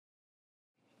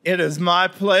It is my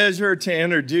pleasure to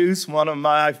introduce one of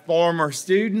my former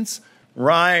students,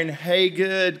 Ryan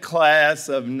Haygood, class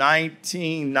of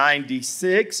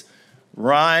 1996.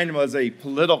 Ryan was a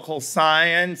political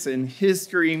science and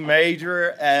history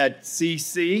major at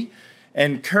CC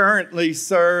and currently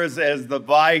serves as the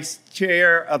vice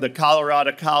chair of the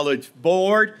Colorado College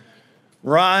Board.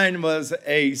 Ryan was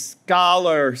a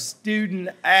scholar, student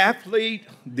athlete,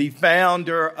 the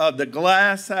founder of the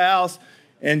Glass House,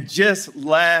 and just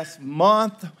last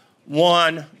month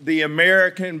won the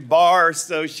American Bar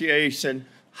Association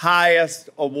highest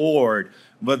award.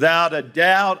 Without a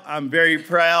doubt, I'm very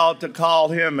proud to call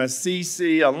him a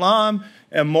CC alum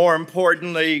and, more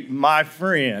importantly, my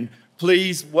friend.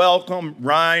 Please welcome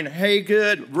Ryan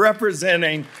Haygood,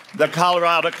 representing the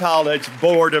Colorado College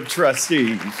Board of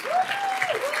Trustees.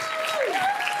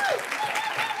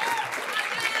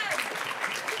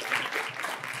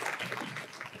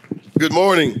 Good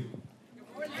morning.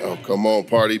 Oh, come on,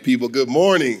 party people. Good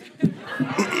morning.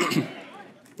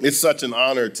 It's such an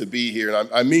honor to be here. And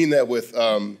I mean that with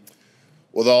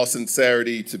all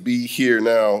sincerity, to be here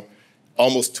now,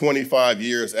 almost 25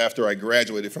 years after I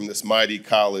graduated from this mighty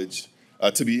college,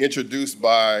 to be introduced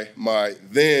by my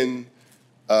then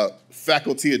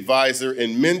faculty advisor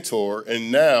and mentor,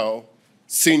 and now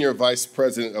senior vice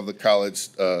president of the college.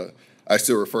 I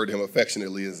still refer to him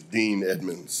affectionately as Dean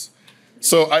Edmonds.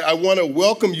 So I want to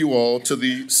welcome you all to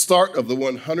the start of the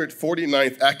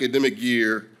 149th academic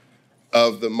year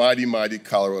of the mighty, mighty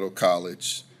Colorado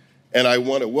College. And I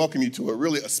want to welcome you to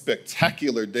a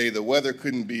spectacular day. The weather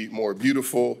couldn't be more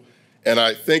beautiful. And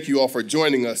I thank you all for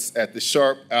joining us at the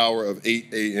sharp hour of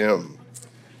 8 a.m.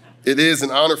 It is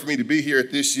an honor for me to be here at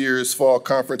this year's fall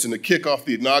conference and to kick off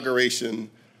the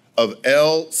inauguration of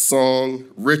L. Song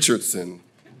Richardson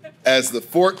as the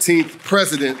 14th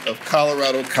president of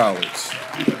Colorado College.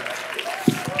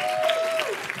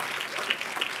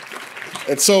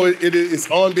 And so it is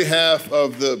on behalf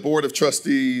of the Board of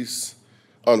Trustees,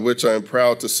 on which I am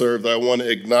proud to serve, that I want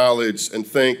to acknowledge and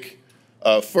thank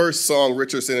first Song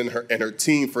Richardson and her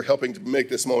team for helping to make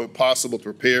this moment possible, to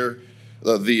prepare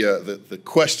the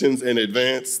questions in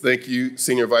advance. Thank you,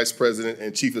 Senior Vice President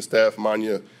and Chief of Staff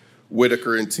Manya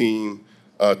Whitaker and team.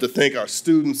 To thank our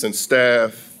students and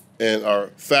staff and our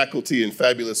faculty and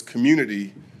fabulous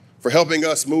community for helping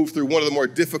us move through one of the more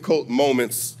difficult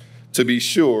moments, to be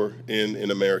sure,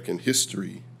 in American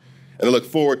history. And I look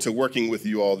forward to working with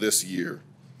you all this year.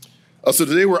 So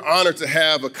today we're honored to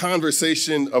have a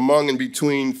conversation among and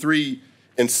between three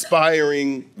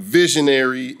inspiring,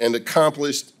 visionary, and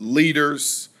accomplished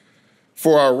leaders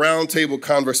for our roundtable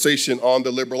conversation on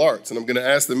the liberal arts. And I'm going to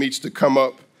ask them each to come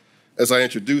up as I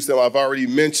introduce them. I've already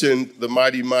mentioned the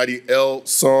mighty, mighty L.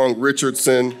 Song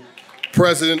Richardson,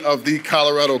 president of the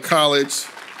Colorado College.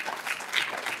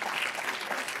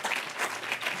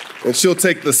 And she'll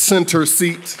take the center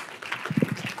seat.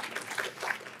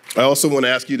 I also want to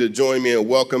ask you to join me in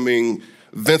welcoming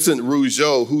Vincent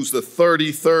Rougeau, who's the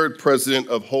 33rd president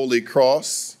of Holy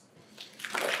Cross.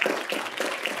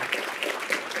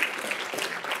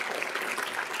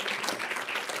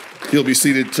 He'll be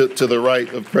seated to the right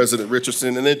of President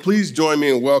Richardson. And then please join me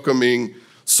in welcoming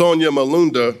Sonya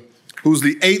Malunda, who's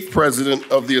the 8th president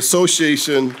of the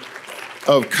Association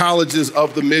of Colleges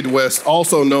of the Midwest,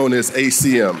 also known as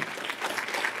ACM.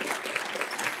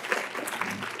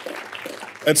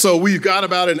 And so we've got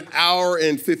about an hour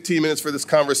and 15 minutes for this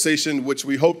conversation, which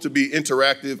we hope to be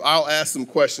interactive. I'll ask some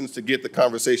questions to get the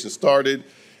conversation started.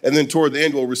 And then toward the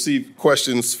end, we'll receive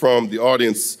questions from the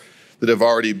audience that have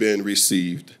already been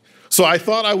received. So I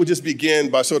thought I would just begin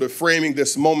by sort of framing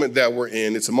this moment that we're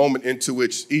in. It's a moment into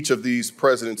which each of these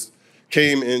presidents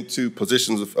came into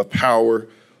positions of power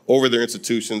over their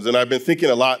institutions. And I've been thinking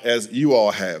a lot, as you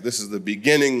all have. This is the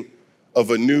beginning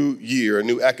of a new year, a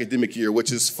new academic year, which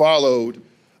has followed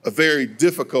a very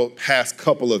difficult past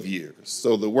couple of years.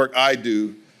 So the work I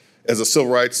do as a civil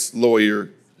rights lawyer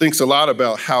thinks a lot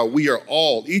about how we are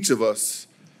all, each of us,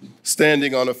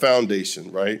 standing on a foundation,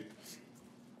 right?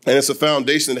 And it's a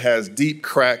foundation that has deep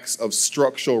cracks of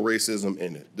structural racism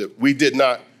in it that we did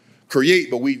not create,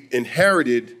 but we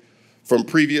inherited from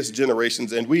previous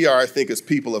generations. And we are, I think, as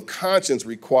people of conscience,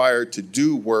 required to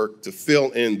do work to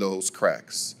fill in those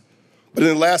cracks. But in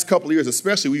the last couple of years,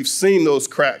 especially, we've seen those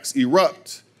cracks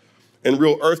erupt in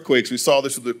real earthquakes. We saw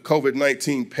this with the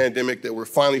COVID-19 pandemic that we're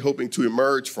finally hoping to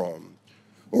emerge from,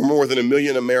 where more than 1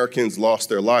 million Americans lost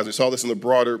their lives. We saw this in the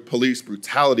broader police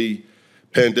brutality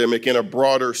pandemic and a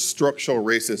broader structural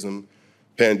racism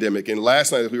pandemic. And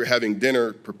last night, as we were having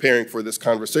dinner preparing for this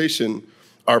conversation,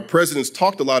 our presidents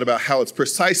talked a lot about how it's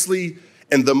precisely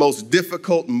in the most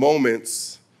difficult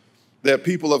moments that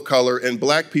people of color and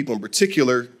Black people in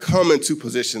particular come into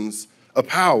positions of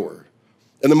power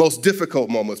in the most difficult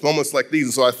moments like these.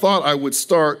 And so I thought I would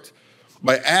start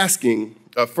by asking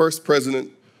First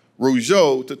President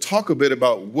Rougeau to talk a bit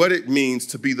about what it means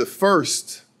to be the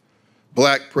first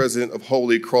Black president of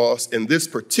Holy Cross in this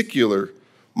particular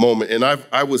moment. And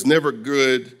I was never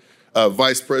good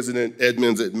Vice President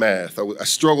Edmonds at math. I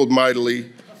struggled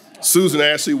mightily. Susan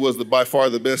Ashley was by far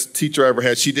the best teacher I ever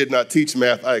had. She did not teach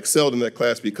math. I excelled in that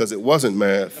class because it wasn't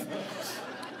math.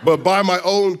 But by my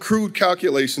own crude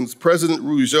calculations, President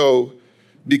Rougeau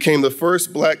became the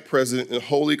first Black president in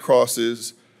Holy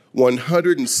Cross's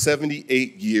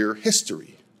 178-year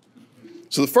history.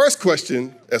 So the first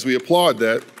question, as we applaud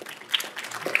that,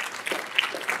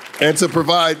 and to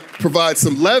provide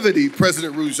some levity,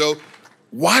 President Rougeau,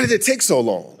 why did it take so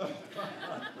long?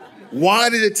 Why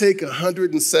did it take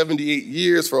 178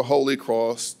 years for Holy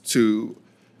Cross to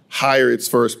hire its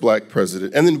first Black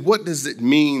president? And then what does it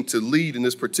mean to lead in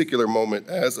this particular moment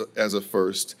as a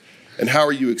first? And how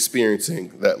are you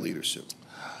experiencing that leadership?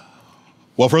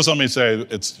 Well, first let me say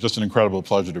it's just an incredible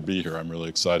pleasure to be here. I'm really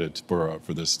excited for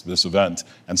this event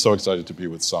and so excited to be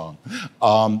with Song.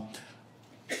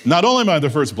 Not only am I the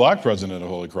first Black president of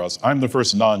Holy Cross, I'm the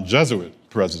first non-Jesuit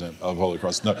president of Holy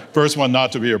Cross, the first one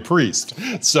not to be a priest.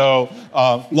 So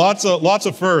lots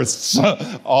of firsts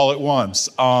all at once.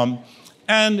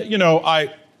 And you know,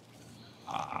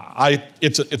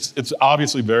 it's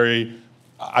obviously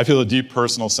I feel a deep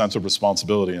personal sense of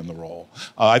responsibility in the role.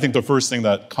 I think the first thing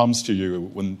that comes to you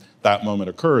when that moment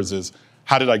occurs is,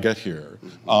 how did I get here?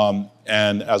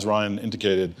 And as Ryan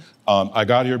indicated, I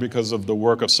got here because of the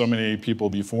work of so many people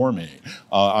before me.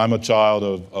 I'm a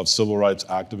child of civil rights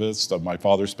activists. My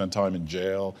father spent time in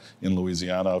jail in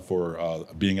Louisiana for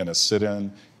being in a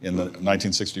sit-in in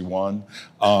 1961.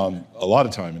 A lot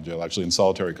of time in jail, actually, in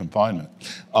solitary confinement.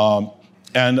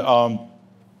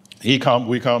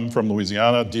 We come from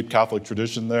Louisiana, deep Catholic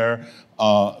tradition there.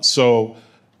 So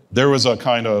there was a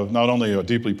kind of, not only a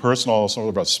deeply personal, sort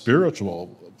of a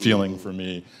spiritual feeling for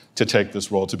me to take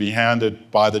this role, to be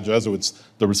handed by the Jesuits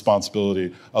the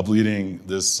responsibility of leading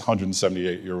this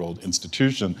 178-year-old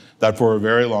institution that for a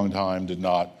very long time did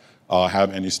not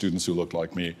have any students who looked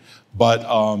like me, but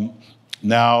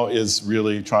now is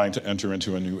really trying to enter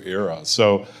into a new era.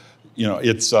 So, you know,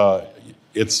 it's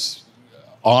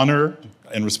honor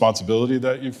and responsibility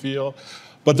that you feel.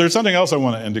 But there's something else I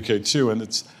want to indicate too, and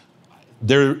it's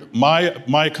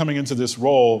my coming into this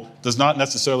role does not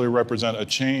necessarily represent a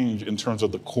change in terms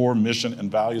of the core mission and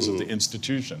values of the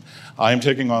institution. I am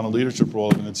taking on a leadership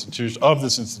role of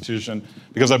this institution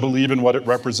because I believe in what it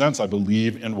represents. I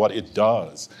believe in what it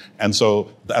does. And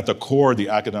so at the core, the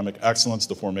academic excellence,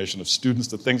 the formation of students,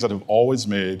 the things that have always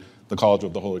made the College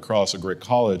of the Holy Cross a great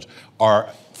college are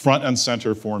front and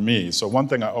center for me. So one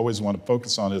thing I always want to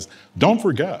focus on is, don't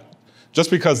forget, just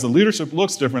because the leadership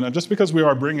looks different and just because we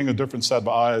are bringing a different set of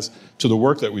eyes to the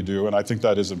work that we do, and I think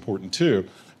that is important too,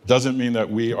 doesn't mean that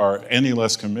we are any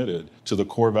less committed to the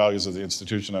core values of the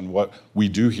institution and what we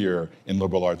do here in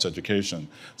liberal arts education.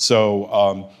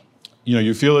 So, you know,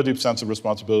 you feel a deep sense of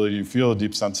responsibility, you feel a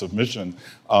deep sense of mission,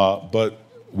 but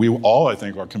we all, I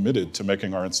think, are committed to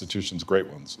making our institutions great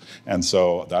ones. And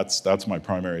so that's my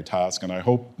primary task, and I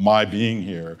hope my being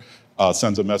here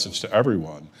sends a message to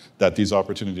everyone that these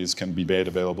opportunities can be made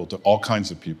available to all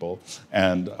kinds of people,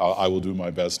 and I will do my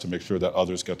best to make sure that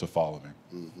others get to follow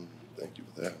me. Mm-hmm. Thank you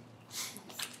for that.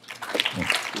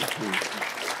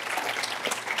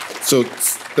 So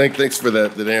thanks for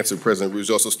that answer, President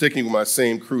Rougeau. So sticking with my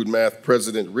same crude math,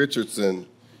 President Richardson,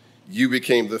 you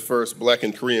became the first Black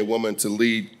and Korean woman to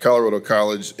lead Colorado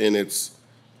College in its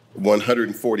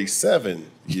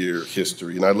 147-year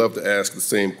history. And I'd love to ask the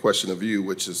same question of you,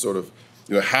 which is sort of,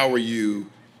 you know, how are you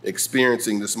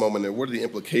experiencing this moment, and what are the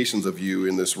implications of you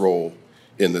in this role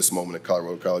in this moment in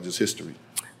Colorado College's history?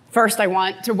 First, I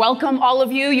want to welcome all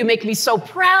of you. You make me so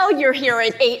proud. You're here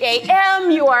at 8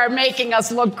 a.m. You are making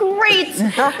us look great.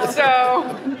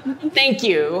 So thank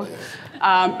you.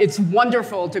 It's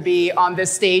wonderful to be on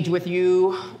this stage with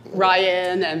you,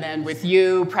 Ryan, and then with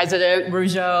you, President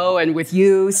Rougeau, and with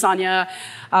you, Sonya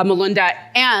Malunda.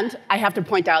 And I have to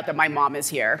point out that my mom is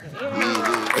here.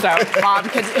 So, Mom,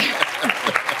 could...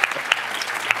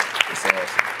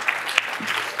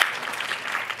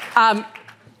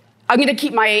 I'm going to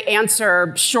keep my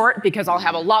answer short because I'll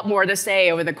have a lot more to say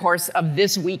over the course of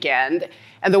this weekend.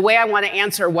 And the way I want to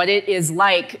answer what it is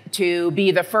like to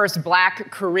be the first Black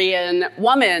Korean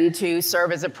woman to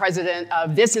serve as a president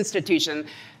of this institution,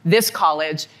 this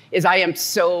college, is I am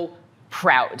so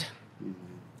proud.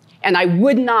 And I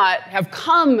would not have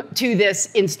come to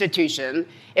this institution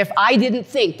if I didn't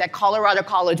think that Colorado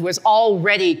College was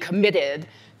already committed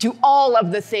to all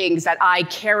of the things that I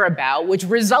care about, which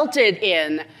resulted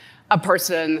in a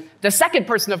person, the second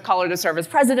person of color to serve as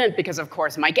president, because of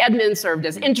course Mike Edmonds served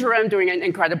as interim during an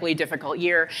incredibly difficult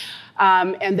year,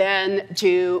 and then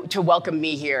to welcome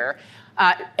me here.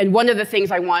 And one of the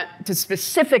things I want to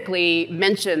specifically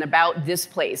mention about this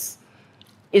place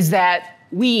is that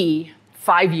we,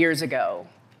 5 years ago,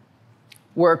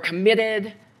 were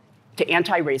committed to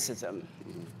anti-racism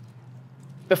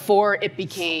before it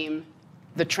became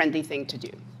the trendy thing to do.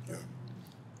 Yeah.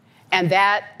 And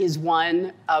that is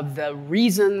one of the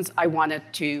reasons I wanted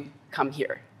to come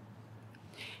here.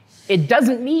 It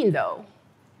doesn't mean, though,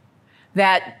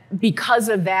 that because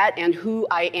of that and who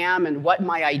I am and what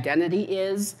my identity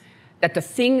is, that the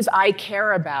things I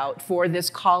care about for this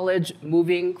college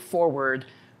moving forward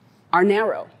are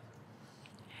narrow.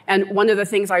 And one of the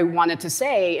things I wanted to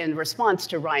say in response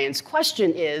to Ryan's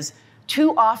question is,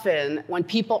 too often when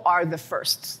people are the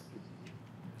firsts,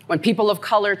 when people of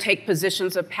color take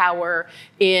positions of power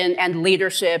and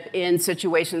leadership in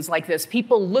situations like this,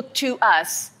 people look to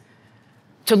us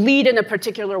to lead in a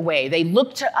particular way. They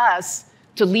look to us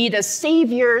to lead as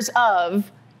saviors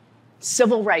of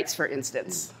civil rights, for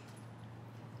instance.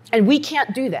 And we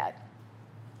can't do that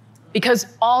because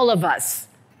all of us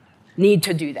need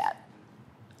to do that.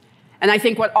 And I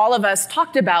think what all of us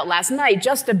talked about last night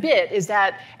just a bit is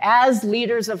that as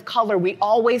leaders of color, we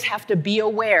always have to be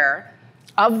aware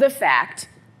of the fact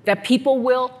that people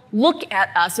will look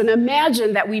at us and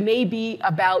imagine that we may be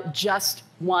about just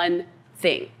one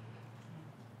thing.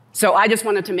 So I just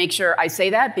wanted to make sure I say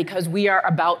that because we are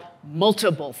about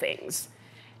multiple things.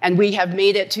 And we have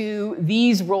made it to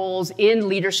these roles in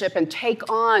leadership and take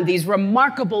on these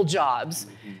remarkable jobs.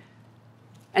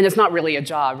 And it's not really a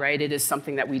job, right? It is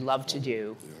something that we love to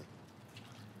do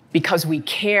because we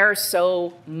care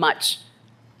so much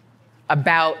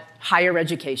about higher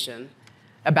education,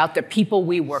 about the people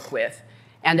we work with,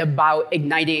 and about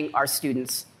igniting our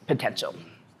students' potential.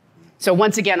 So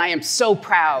once again, I am so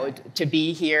proud to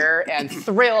be here and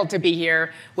thrilled to be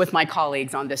here with my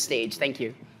colleagues on this stage. Thank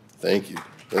you. Thank you.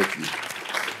 Thank you.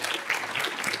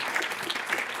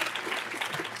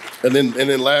 And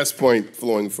then last point,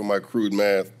 flowing from my crude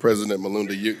math, President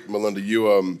Malunda,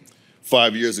 you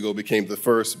 5 years ago became the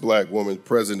first Black woman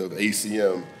president of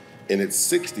ACM in its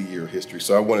 60-year history.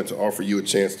 So I wanted to offer you a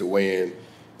chance to weigh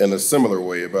in a similar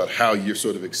way about how you're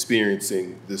sort of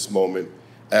experiencing this moment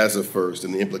as a first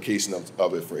and the implication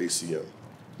of it for ACM.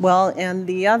 Well, and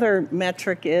the other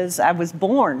metric is I was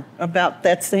born about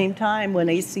that same time when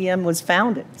ACM was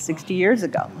founded, 60 years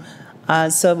ago.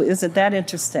 So isn't that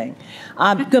interesting?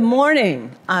 Good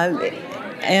morning.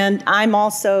 And I'm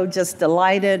also just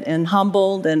delighted and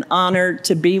humbled and honored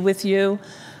to be with you.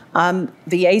 The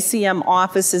ACM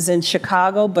office is in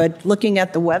Chicago, but looking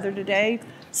at the weather today,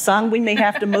 Sung, we may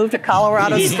have to move to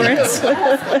Colorado Springs.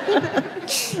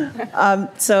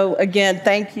 So again,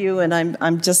 thank you, and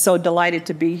I'm just so delighted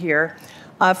to be here.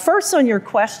 First on your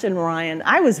question, Ryan,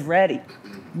 I was ready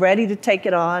to take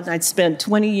it on. I'd spent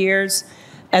 20 years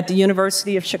at the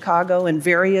University of Chicago in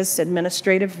various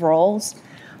administrative roles.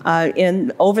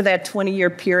 Over that 20-year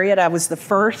period, I was the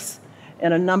first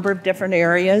in a number of different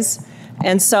areas.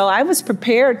 And so I was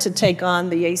prepared to take on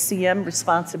the ACM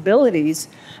responsibilities,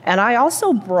 and I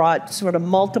also brought sort of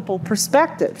multiple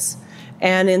perspectives.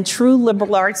 And in true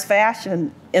liberal arts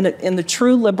fashion, in the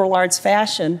true liberal arts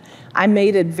fashion, I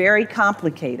made it very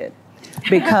complicated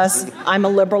because I'm a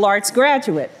liberal arts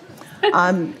graduate.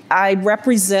 I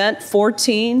represent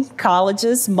 14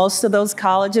 colleges. Most of those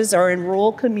colleges are in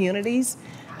rural communities,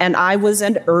 and I was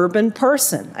an urban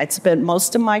person. I'd spent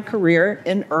most of my career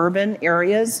in urban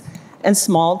areas and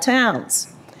small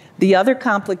towns. The other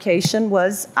complication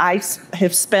was I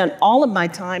have spent all of my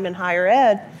time in higher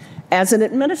ed as an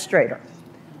administrator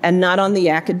and not on the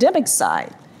academic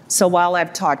side. So while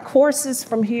I've taught courses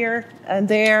from here and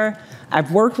there,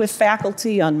 I've worked with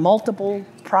faculty on multiple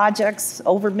projects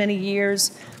over many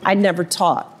years, I never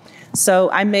taught.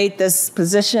 So I made this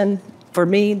position, for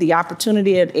me, the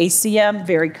opportunity at ACM,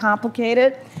 very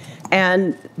complicated.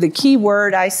 And the key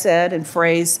word I said and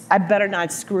phrase, I better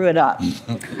not screw it up.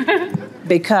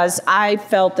 Because I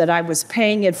felt that I was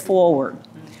paying it forward,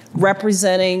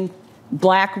 representing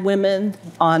Black women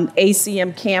on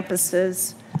ACM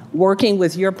campuses, working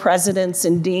with your presidents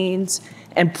and deans,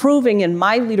 and proving in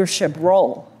my leadership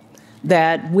role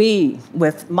that we,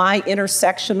 with my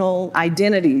intersectional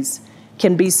identities,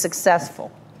 can be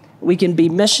successful. We can be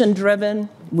mission-driven,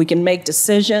 we can make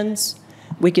decisions,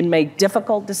 we can make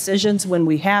difficult decisions when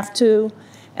we have to,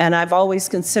 And I've always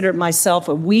considered myself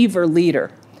a weaver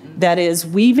leader. That is,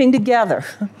 weaving together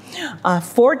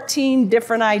 14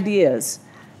 different ideas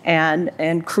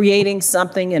and creating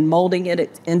something and molding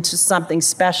it into something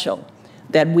special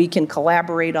that we can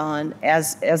collaborate on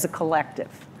as a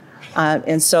collective.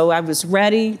 And so I was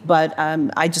ready, but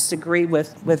I just agree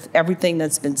with everything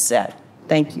that's been said.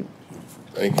 Thank you.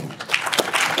 Thank you.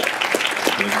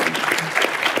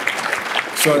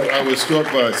 So I was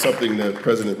struck by something that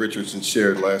President Richardson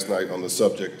shared last night on the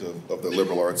subject of the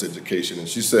liberal arts education. And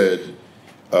she said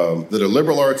that a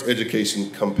liberal arts education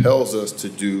compels us to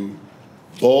do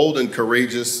bold and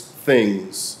courageous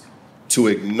things to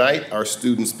ignite our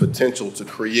students' potential to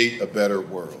create a better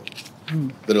world.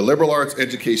 That a liberal arts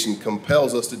education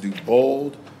compels us to do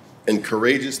bold and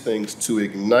courageous things to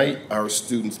ignite our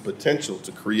students' potential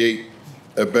to create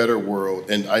a better world.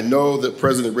 And I know that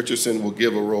President Richardson will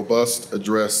give a robust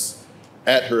address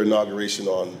at her inauguration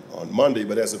on Monday,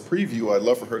 but as a preview, I'd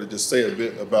love for her to just say a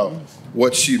bit about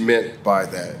what she meant by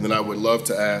that. And then I would love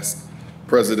to ask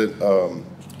President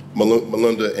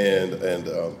Malunda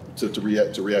to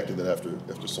react to that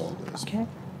after Sonya does. Okay.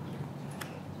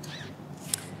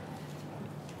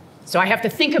 So I have to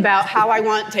think about how I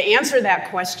want to answer that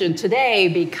question today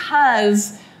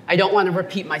because I don't want to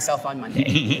repeat myself on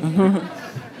Monday.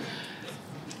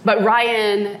 But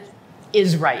Ryan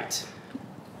is right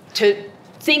to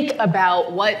think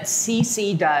about what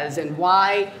CC does and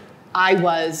why I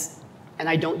was, and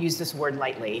I don't use this word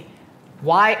lightly,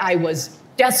 why I was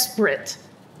desperate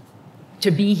to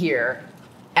be here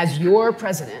as your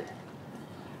president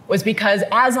was because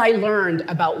as I learned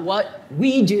about what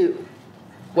we do,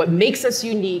 what makes us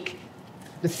unique,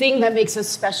 the thing that makes us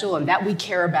special and that we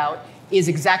care about is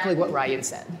exactly what Ryan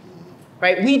said,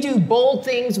 right? We do bold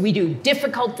things, we do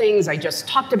difficult things. I just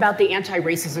talked about the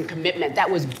anti-racism commitment.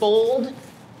 That was bold,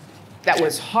 that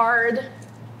was hard,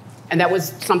 and that was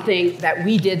something that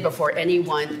we did before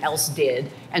anyone else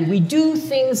did. And we do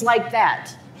things like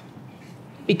that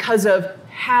because of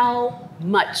how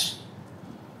much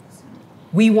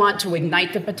we want to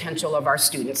ignite the potential of our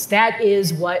students. That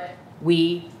is what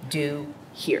we do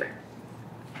here.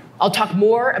 I'll talk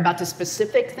more about the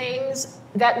specific things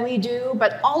that we do,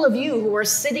 but all of you who are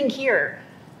sitting here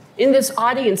in this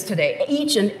audience today,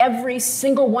 each and every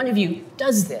single one of you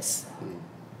does this.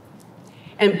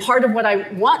 And part of what I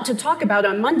want to talk about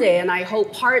on Monday, and I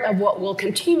hope part of what we'll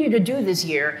continue to do this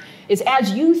year, is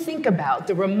as you think about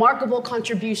the remarkable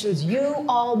contributions you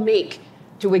all make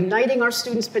to igniting our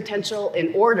students' potential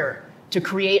in order to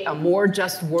create a more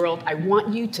just world, I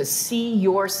want you to see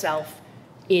yourself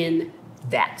in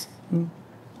that.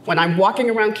 When I'm walking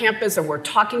around campus and we're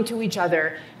talking to each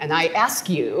other and I ask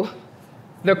you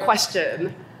the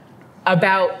question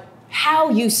about how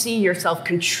you see yourself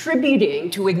contributing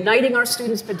to igniting our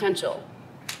students' potential,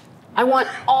 I want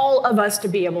all of us to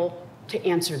be able to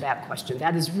answer that question.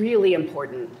 That is really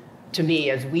important to me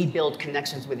as we build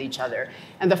connections with each other.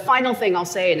 And the final thing I'll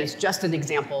say, and it's just an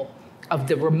example of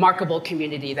the remarkable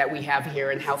community that we have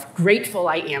here and how grateful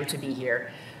I am to be here.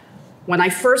 When I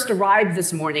first arrived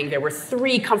this morning, there were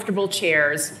 3 comfortable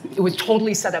chairs. It was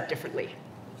totally set up differently.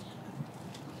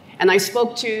 And I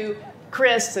spoke to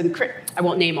Chris, I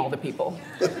won't name all the people.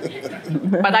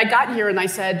 But I got here and I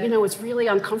said, you know, it's really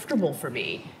uncomfortable for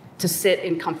me to sit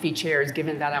in comfy chairs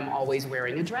given that I'm always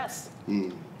wearing a dress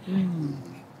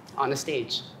on a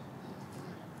stage.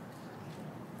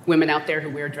 Women out there who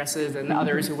wear dresses and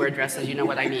others who wear dresses, you know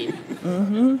what I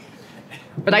mean.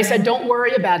 But I said, don't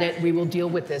worry about it. We will deal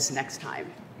with this next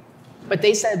time. But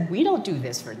they said, we don't do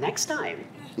this for next time.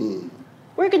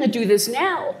 We're going to do this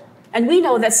now. And we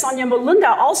know that Sonya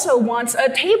Malunda also wants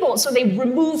a table. So they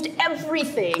removed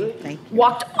everything,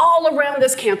 walked all around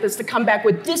this campus to come back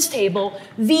with this table,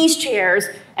 these chairs,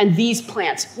 and these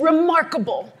plants.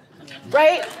 Remarkable,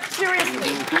 right?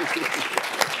 Seriously.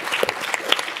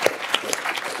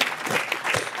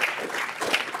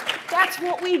 That's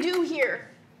what we do here.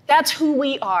 That's who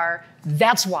we are.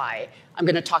 That's why I'm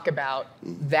going to talk about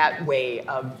that way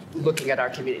of looking at our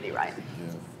community, Ryan.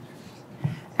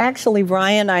 Actually,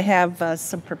 Ryan, I have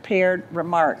some prepared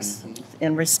remarks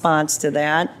in response to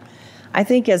that. I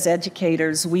think as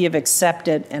educators, we have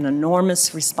accepted an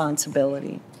enormous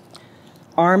responsibility,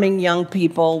 arming young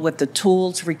people with the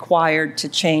tools required to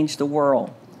change the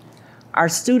world. Our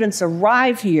students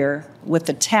arrive here with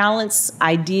the talents,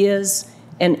 ideas,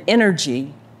 and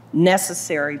energy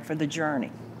necessary for the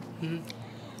journey.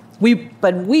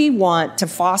 But we want to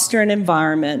foster an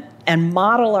environment and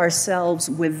model ourselves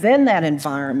within that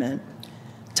environment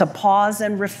to pause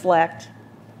and reflect,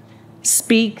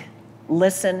 speak,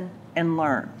 listen, and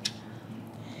learn.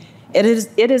 It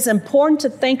is important to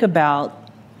think about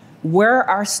where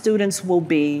our students will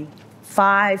be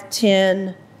 5,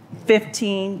 10,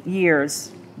 15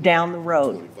 years down the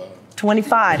road.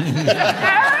 25.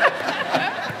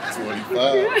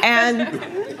 25.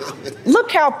 And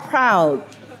look how proud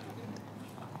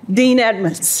Dean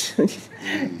Edmonds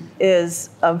is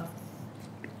of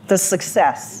the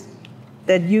success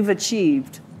that you've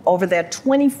achieved over that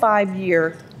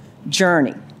 25-year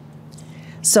journey.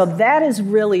 So that is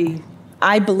really,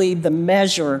 I believe, the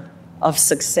measure of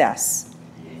success.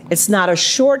 It's not a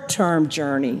short-term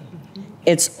journey.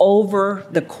 It's over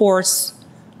the course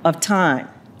of time.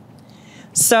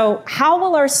 So how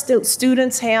will our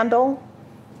students handle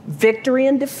victory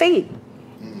and defeat?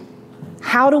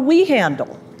 How do we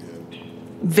handle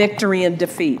victory and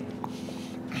defeat?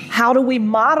 How do we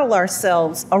model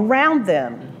ourselves around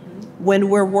them when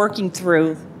we're working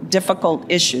through difficult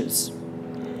issues?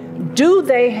 Do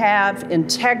they have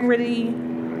integrity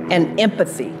and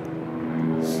empathy?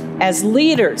 As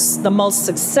leaders, the most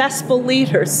successful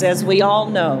leaders, as we all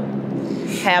know,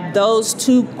 have those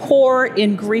two core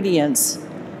ingredients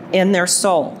in their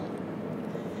soul.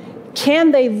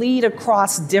 Can they lead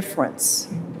across difference?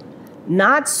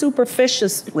 Not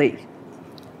superficially,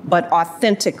 but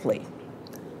authentically.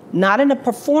 Not in a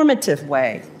performative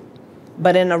way,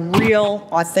 but in a real,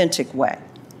 authentic way.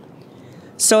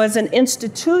 So as an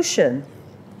institution,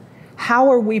 how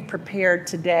are we prepared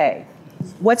today?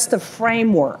 What's the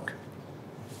framework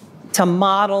to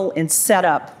model and set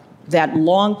up that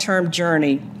long-term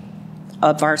journey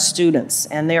of our students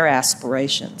and their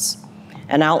aspirations?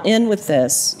 And I'll end with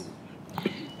this.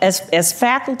 As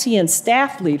faculty and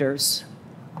staff leaders,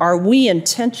 are we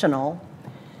intentional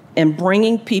in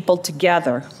bringing people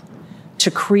together to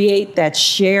create that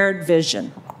shared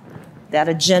vision, that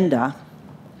agenda?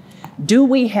 Do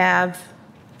we have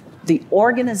the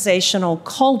organizational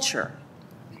culture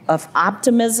of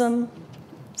optimism,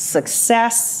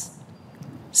 success,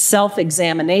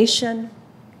 self-examination,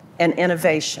 and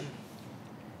innovation?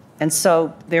 And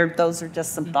so those are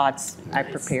just some thoughts I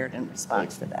prepared in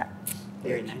response to that.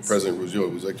 Very nice. President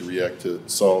Rougeau, would you like to react to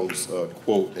Song's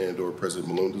quote and or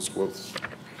President Malunda's quote?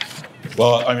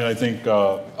 Well, I mean, I think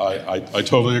I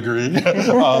totally agree.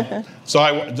 So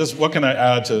what can I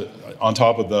add on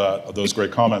top of those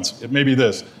great comments? It may be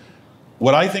this.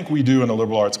 What I think we do in a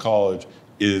liberal arts college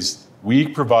is we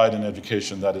provide an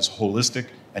education that is holistic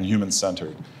and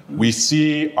human-centered. We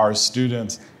see our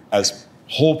students as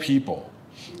whole people,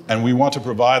 and we want to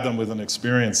provide them with an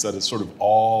experience that is sort of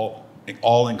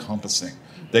all-encompassing.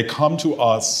 They come to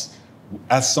us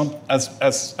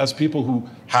as people who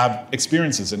have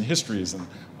experiences and histories and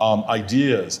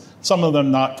ideas. Some of them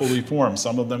not fully formed,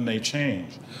 some of them may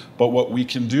change. But what we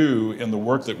can do in the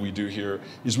work that we do here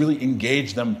is really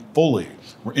engage them fully.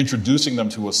 We're introducing them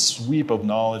to a sweep of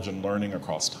knowledge and learning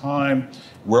across time.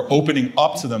 We're opening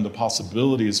up to them the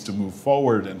possibilities to move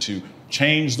forward and to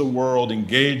change the world,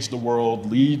 engage the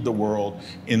world, lead the world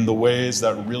in the ways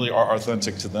that really are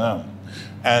authentic to them.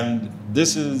 And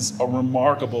this is a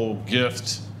remarkable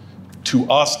gift to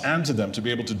us and to them to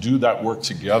be able to do that work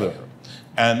together.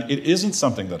 And it isn't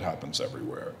something that happens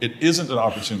everywhere. It isn't an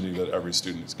opportunity that every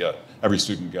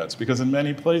student gets, because in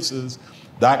many places,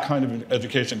 that kind of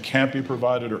education can't be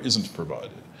provided or isn't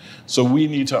provided. So we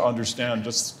need to understand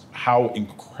just how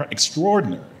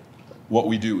extraordinary what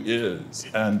we do is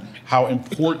and how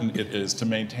important it is to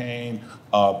maintain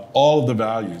all of the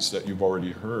values that you've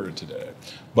already heard today.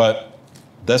 But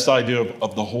this idea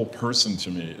of the whole person to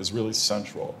me is really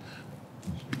central.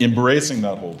 Embracing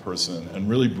that whole person and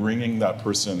really bringing that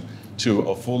person to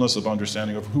a fullness of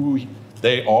understanding of who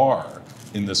they are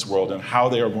in this world and how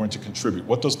they are going to contribute.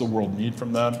 What does the world need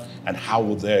from them, and how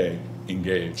will they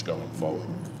engage going forward?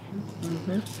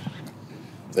 Mm-hmm.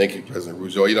 Thank you, President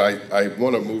Rougeau. You know, I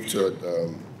want to move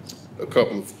to a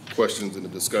couple of questions in the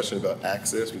discussion about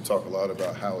access. We talk a lot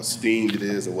about how esteemed it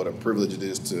is and what a privilege it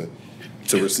is to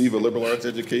receive a liberal arts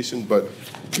education. But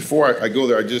before I go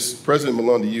there, President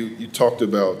Malunda, you talked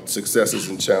about successes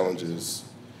and challenges.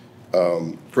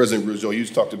 President Rougeau, you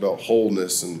talked about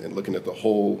wholeness and looking at the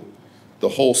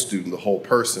whole student, the whole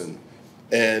person.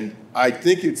 And I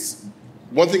think it's,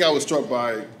 one thing I was struck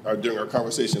by during our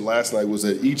conversation last night was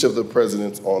that each of the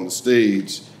presidents on the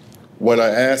stage, when I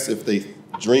asked if they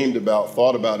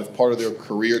thought about if part of their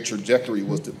career trajectory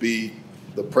was to be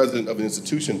the president of an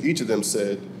institution, each of them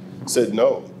said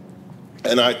no.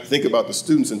 And I think about the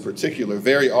students in particular.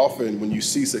 Very often when you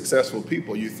see successful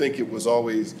people, you think it was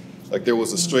always like there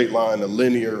was a straight line, a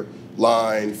linear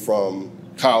line from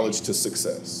college to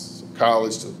success,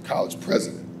 college to college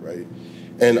president, right?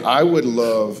 And I would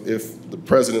love if the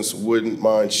presidents wouldn't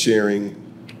mind sharing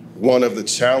one of the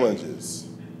challenges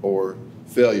or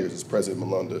failures, as President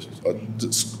Malunda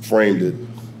framed it,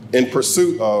 in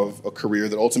pursuit of a career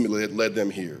that ultimately led them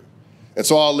here. And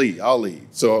so I'll lead.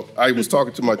 So I was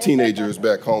talking to my teenagers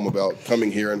back home about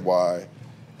coming here and why.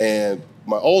 And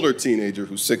my older teenager,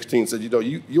 who's 16, said,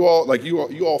 you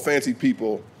all fancy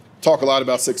people talk a lot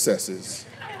about successes,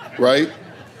 right?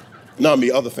 Not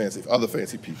me, other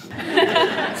fancy people.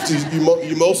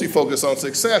 You mostly focus on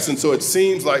success, and so it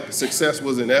seems like success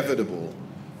was inevitable,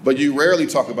 but you rarely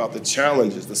talk about the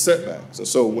challenges, the setbacks. And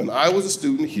so when I was a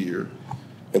student here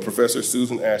in Professor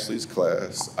Susan Ashley's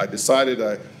class, I decided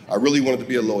I really wanted to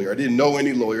be a lawyer. I didn't know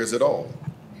any lawyers at all.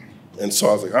 And so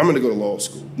I was like, I'm gonna go to law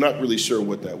school. Not really sure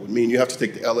what that would mean. You have to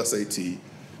take the LSAT,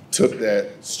 took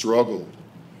that, struggled.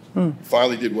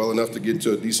 Finally did well enough to get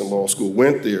into a decent law school,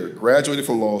 went there, graduated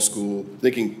from law school,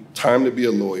 thinking time to be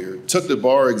a lawyer, took the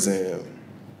bar exam,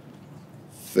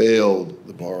 failed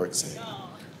the bar exam.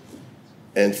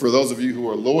 And for those of you who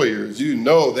are lawyers, you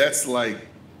know that's like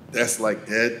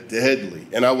deadly.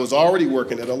 And I was already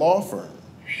working at a law firm.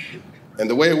 And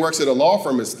the way it works at a law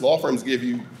firm is law firms give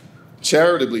you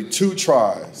charitably 2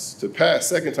 tries to pass.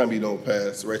 Second time you don't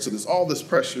pass, right? So there's all this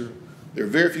pressure. There are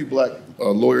very few black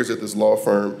lawyers at this law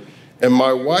firm. And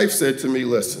my wife said to me,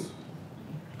 listen,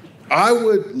 I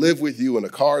would live with you in a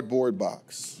cardboard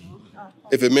box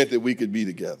if it meant that we could be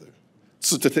together.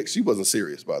 So she wasn't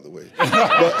serious, by the way.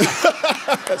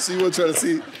 But she wasn't trying to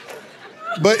see.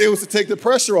 But it was to take the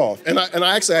pressure off. And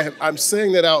I'm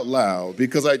saying that out loud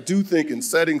because I do think in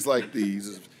settings like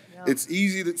these, it's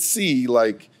easy to see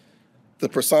like the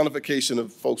personification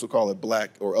of folks who call it black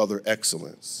or other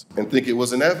excellence and think it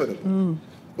was inevitable.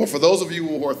 But for those of you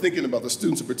who are thinking about the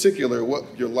students in particular,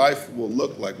 what your life will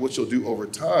look like, what you'll do over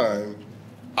time,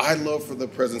 I'd love for the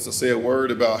presidents to say a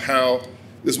word about how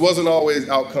this wasn't always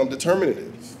outcome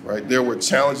determinative, right? There were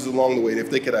challenges along the way, and if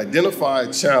they could identify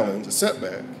a challenge, a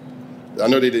setback, I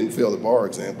know they didn't fail the bar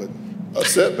exam, but a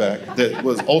setback that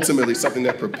was ultimately something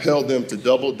that propelled them to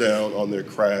double down on their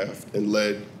craft and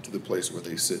led to the place where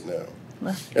they sit now.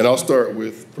 And I'll start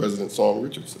with President Sonya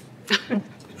Richardson.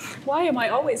 Why am I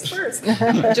always first?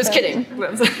 Just kidding.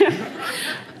 There's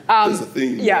a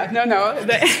theme. Yeah, no.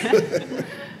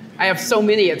 I have so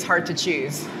many, it's hard to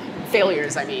choose.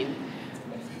 Failures, I mean.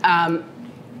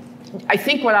 I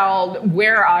think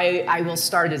where I will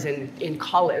start is in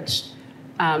college,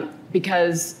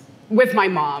 because with my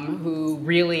mom, who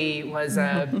really was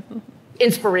an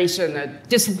inspiration, a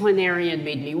disciplinarian,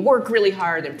 made me work really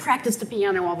hard and practice the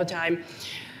piano all the time.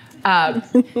 I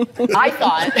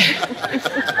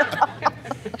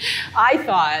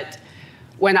thought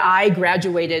when I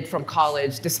graduated from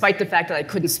college, despite the fact that I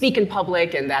couldn't speak in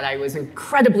public and that I was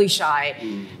incredibly shy,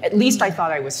 at least I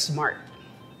thought I was smart.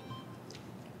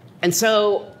 And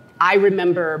so I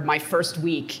remember my first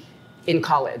week in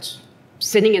college,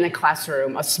 sitting in a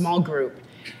classroom, a small group,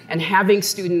 and having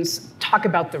students talk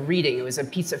about the reading. It was a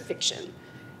piece of fiction.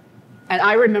 And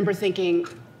I remember thinking,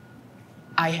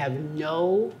 I have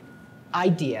no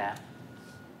idea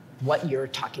what you're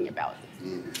talking about.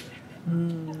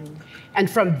 And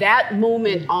from that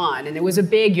moment on, and it was a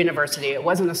big university, it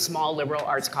wasn't a small liberal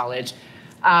arts college,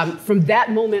 from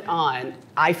that moment on,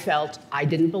 I felt I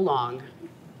didn't belong,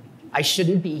 I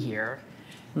shouldn't be here.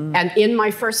 And in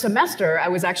my first semester, I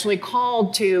was actually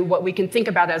called to what we can think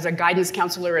about as a guidance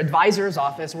counselor advisor's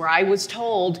office, where I was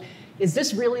told, is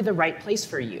this really the right place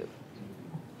for you?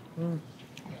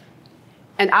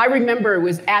 And I remember it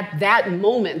was at that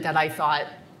moment that I thought,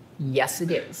 yes,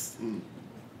 it is.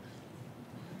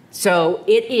 So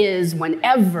it is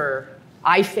whenever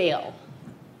I fail,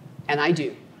 and I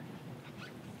do,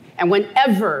 and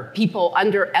whenever people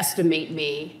underestimate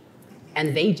me,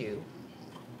 and they do,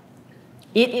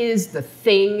 it is the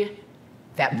thing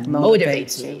that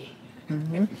motivates me.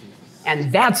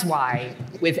 And that's why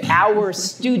with our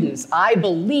students, I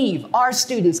believe our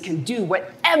students can do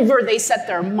whatever they set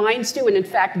their minds to. And in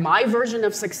fact, my version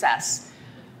of success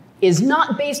is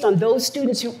not based on those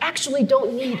students who actually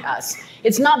don't need us.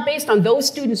 It's not based on those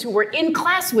students who were in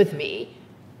class with me,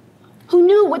 who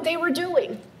knew what they were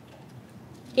doing.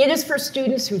 It is for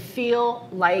students who feel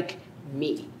like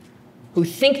me, who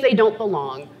think they don't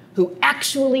belong, who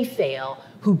actually fail,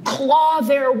 who claw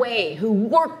their way, who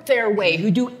work their way, who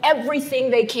do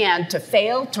everything they can to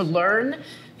fail, to learn,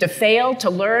 to fail, to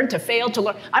learn, to fail, to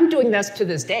learn. I'm doing this to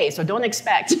this day, so don't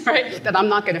expect, right, that I'm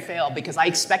not gonna fail, because I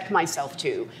expect myself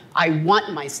to. I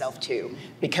want myself to,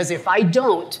 because if I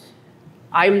don't,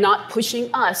 I'm not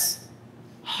pushing us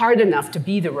hard enough to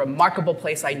be the remarkable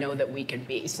place I know that we can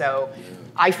be. So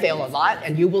I fail a lot,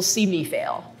 and you will see me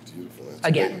fail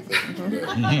again.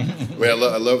 I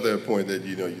love that point that,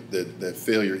 you know, that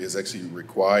failure is actually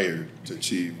required to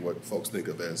achieve what folks think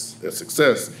of as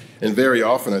success. And very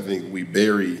often, I think we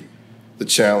bury the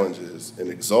challenges and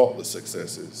exalt the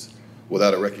successes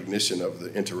without a recognition of the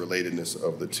interrelatedness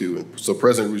of the two. And so,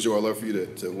 President Rougeau, I'd love for you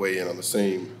to weigh in on the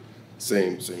same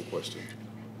question.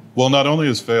 Well, not only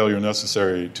is failure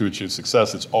necessary to achieve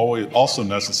success, it's also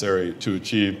necessary to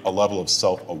achieve a level of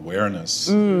self-awareness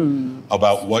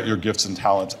about what your gifts and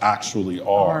talents actually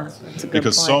are.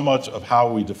 Because so much of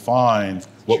how we define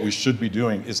what we should be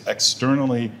doing is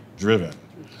externally driven,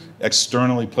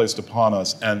 externally placed upon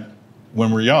us. And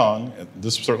when we're young, and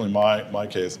this is certainly my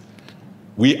case,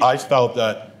 I felt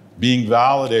that being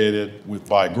validated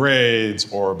by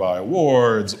grades or by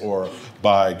awards or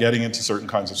by getting into certain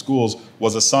kinds of schools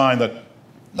was a sign that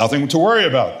nothing to worry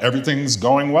about. Everything's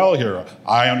going well here.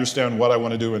 I understand what I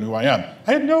want to do and who I am.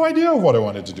 I had no idea what I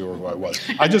wanted to do or who I was.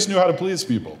 I just knew how to please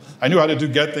people. I knew how to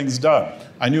get things done.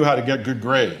 I knew how to get good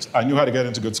grades. I knew how to get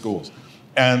into good schools.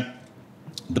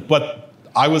 But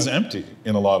I was empty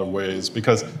in a lot of ways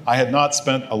because I had not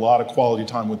spent a lot of quality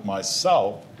time with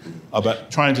myself about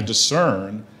trying to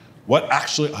discern what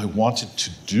actually I wanted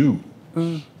to do.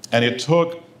 And it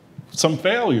took some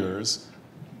failures,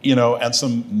 you know, and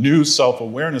some new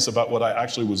self-awareness about what I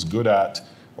actually was good at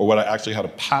or what I actually had a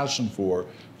passion for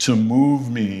to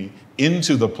move me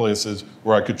into the places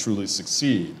where I could truly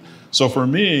succeed. So for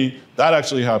me, that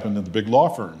actually happened in the big law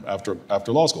firm after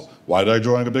law school. Why did I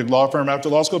join a big law firm after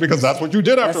law school? Because that's what you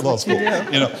did after law school.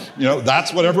 You know,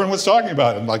 that's what everyone was talking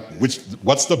about. And like,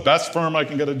 what's the best firm I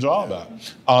can get a job at?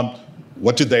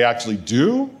 What did they actually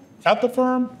do at the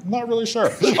firm? I'm not really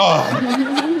sure.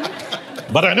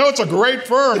 But I know it's a great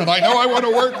firm, and I know I want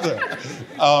to work there.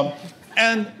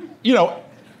 And, you know,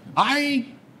 I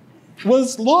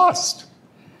was lost.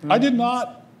 I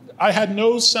had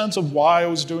no sense of why I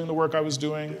was doing the work I was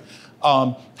doing,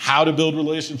 how to build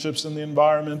relationships in the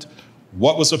environment,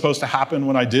 what was supposed to happen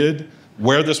when I did,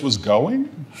 where this was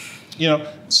going. You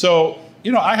know, so,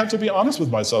 you know, I had to be honest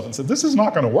with myself and said, this is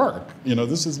not going to work. You know,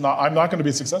 I'm not going to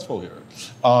be successful here.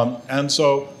 And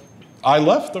so I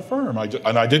left the firm,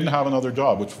 and I didn't have another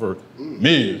job, which for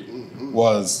me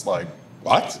was like,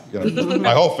 what? You know,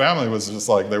 my whole family was just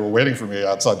like, they were waiting for me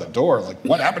outside the door, like,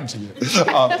 what happened to you?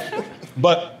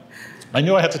 But I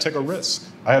knew I had to take a risk.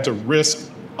 I had to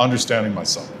risk understanding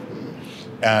myself.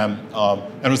 And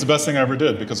it was the best thing I ever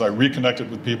did because I reconnected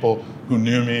with people who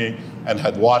knew me and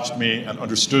had watched me and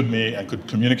understood me and could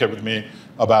communicate with me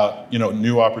about, you know,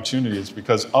 new opportunities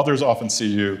because others often see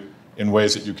you in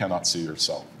ways that you cannot see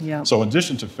yourself. Yeah. So in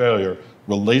addition to failure,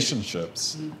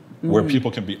 relationships where people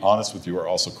can be honest with you are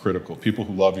also critical. People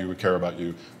who love you, who care about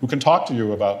you, who can talk to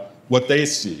you about what they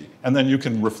see, and then you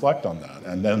can reflect on that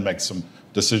and then make some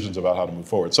decisions about how to move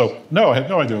forward. So no, I had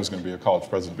no idea I was going to be a college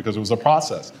president because it was a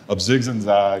process of zigs and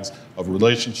zags, of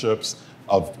relationships,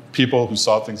 of people who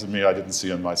saw things in me I didn't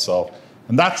see in myself.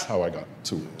 And that's how I got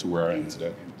to where I am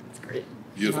today. That's great.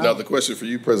 Beautiful. Now the question for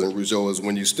you, President Rougeau, is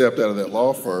when you stepped out of that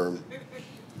law firm,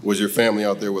 was your family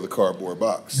out there with a cardboard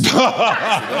box? So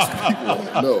that's what people want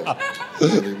to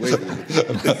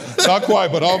know. Not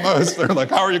quite, but almost. They're like,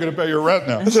 how are you going to pay your rent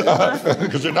now?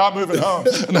 Because you're not moving home.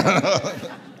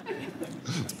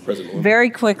 Very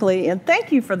quickly, and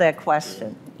thank you for that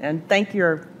question. And thank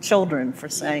your children for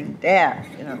saying, Dad,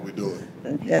 you know. What are we doing?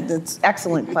 That's an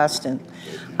excellent question.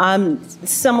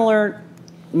 Similar,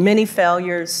 many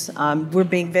failures. We're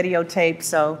being videotaped,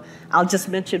 so I'll just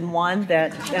mention one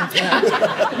that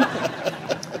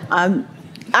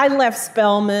I left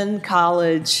Spelman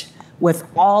College with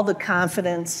all the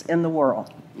confidence in the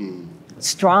world.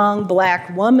 Strong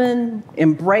Black woman,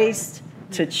 embraced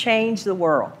to change the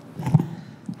world.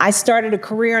 I started a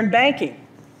career in banking,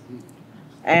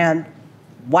 and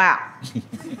wow.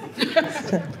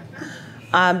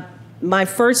 My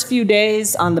first few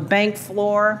days on the bank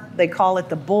floor, they call it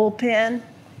the bullpen,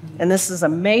 and this is a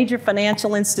major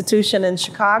financial institution in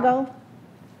Chicago.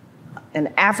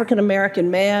 An African-American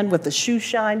man with a shoe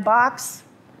shine box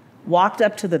walked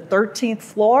up to the 13th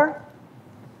floor,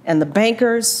 and the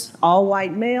bankers, all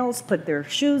white males, put their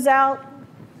shoes out,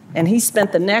 and he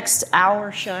spent the next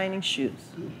hour shining shoes.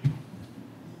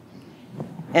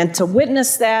 And to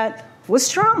witness that was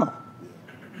trauma.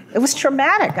 It was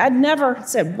traumatic. I'd never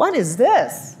said, what is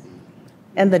this?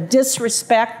 And the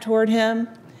disrespect toward him.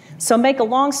 So make a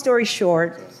long story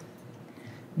short,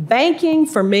 banking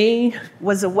for me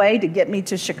was a way to get me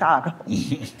to Chicago.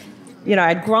 You know,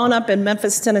 I'd grown up in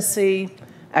Memphis, Tennessee.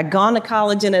 I'd gone to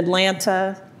college in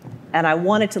Atlanta. and I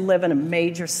wanted to live in a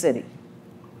major city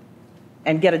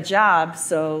and get a job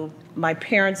so my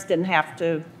parents didn't have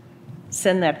to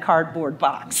send that cardboard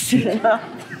box, you know?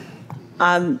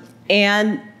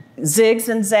 And zigs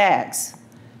and zags.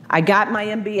 I got my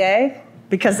MBA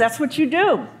because that's what you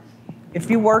do. If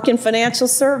you work in financial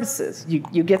services,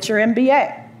 you get your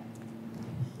MBA.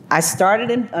 I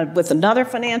started with another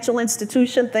financial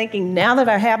institution thinking, now that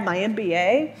I have my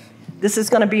MBA, this is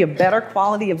going to be a better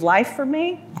quality of life for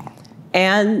me.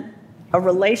 And a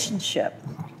relationship.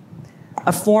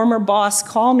 A former boss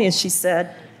called me and she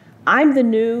said, I'm the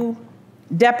new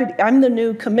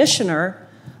commissioner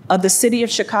of the City of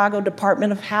Chicago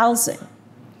Department of Housing.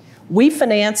 We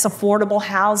finance affordable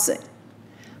housing.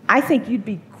 I think you'd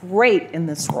be great in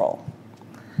this role.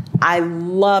 I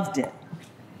loved it.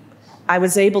 I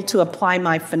was able to apply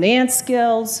my finance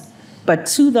skills, but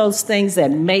to those things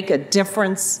that make a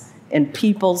difference in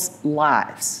people's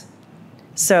lives.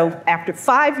 So after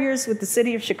 5 years with the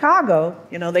City of Chicago,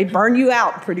 you know, they burn you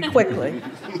out pretty quickly.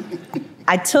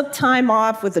 I took time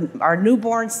off with our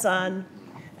newborn son,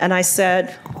 and I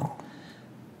said,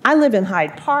 I live in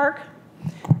Hyde Park.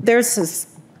 There's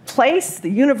this place, the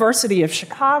University of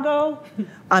Chicago.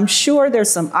 I'm sure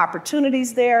there's some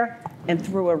opportunities there. And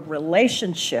through a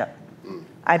relationship,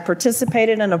 I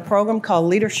participated in a program called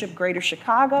Leadership Greater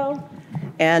Chicago.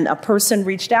 And a person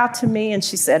reached out to me and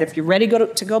she said, if you're ready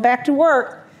to go back to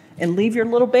work and leave your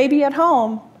little baby at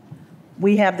home,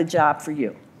 we have the job for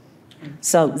you.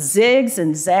 So zigs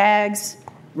and zags,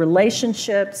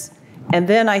 relationships, and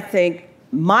then I think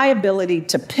my ability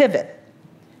to pivot,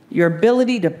 your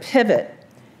ability to pivot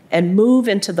and move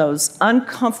into those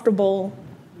uncomfortable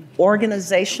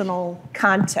organizational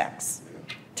contexts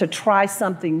to try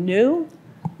something new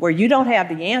where you don't have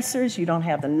the answers, you don't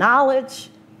have the knowledge,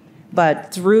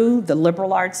 but through the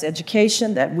liberal arts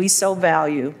education that we so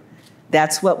value,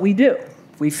 that's what we do.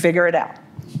 We figure it out.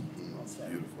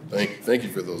 Beautiful. Thank you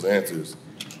for those answers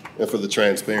and for the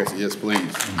transparency. Yes, please.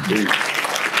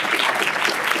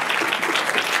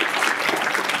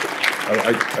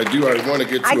 I want to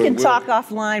get to I can talk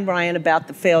offline, Ryan, about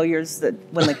the failures that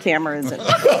when the camera isn't.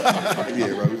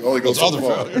 Yeah, right. We only go so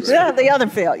far. Yeah, the other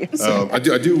failures. I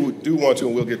do want to,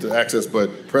 and we'll get to access,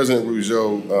 but President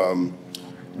Rougeau,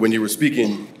 when you were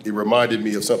speaking, it reminded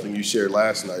me of something you shared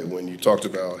last night when you talked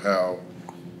about how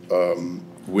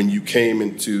when you came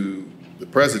into the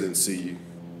presidency,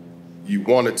 you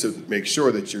wanted to make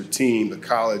sure that your team, the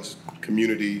college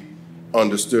community,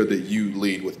 understood that you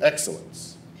lead with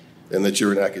excellence and that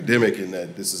you're an academic and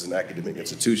that this is an academic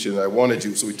institution. And I wanted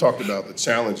you, so we talked about the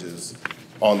challenges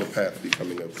on the path to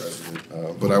becoming a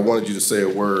president, but I wanted you to say a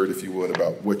word, if you would,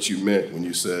 about what you meant when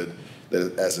you said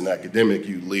that as an academic,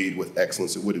 you lead with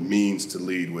excellence and what it means to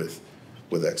lead with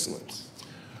excellence.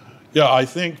 Yeah, I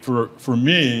think for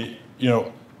me, you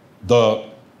know,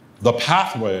 the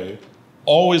pathway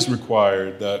always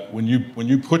required that when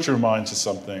you put your mind to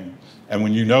something and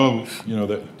when you know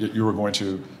that you were going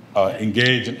to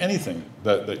engage in anything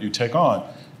that you take on,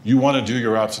 you want to do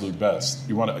your absolute best.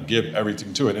 You want to give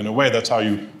everything to it. In a way, that's how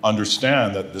you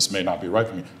understand that this may not be right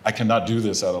for me. I cannot do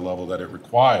this at a level that it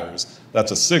requires.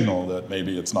 That's a signal that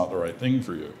maybe it's not the right thing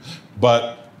for you.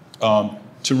 But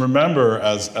to remember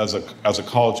as a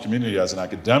college community, as an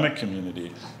academic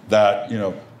community, that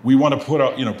we want to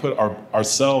put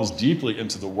ourselves deeply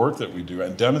into the work that we do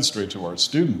and demonstrate to our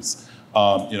students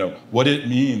what it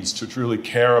means to truly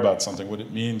care about something, what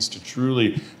it means to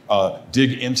truly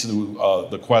dig into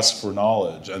the quest for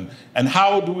knowledge, and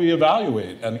how do we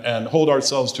evaluate and hold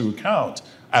ourselves to account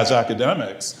as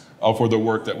academics for the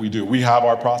work that we do. We have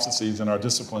our processes and our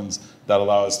disciplines that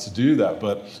allow us to do that,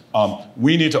 but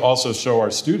we need to also show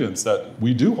our students that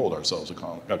we do hold ourselves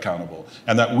accountable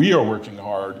and that we are working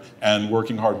hard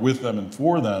with them and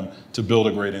for them to build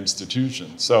a great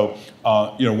institution. So,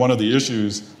 one of the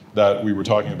issues that we were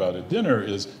talking about at dinner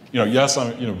is, yes,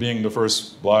 I'm, being the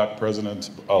first Black president,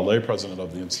 lay president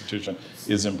of the institution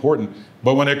is important.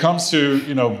 But when it comes to,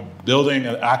 building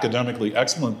an academically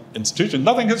excellent institution,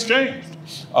 nothing has changed.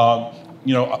 I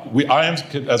am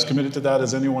as committed to that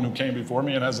as anyone who came before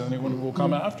me and as anyone who will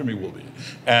come after me will be.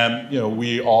 And,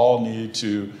 we all need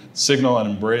to signal and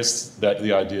embrace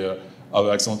the idea of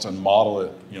excellence and model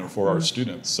it, for our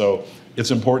students. So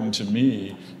it's important to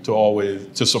me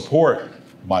to support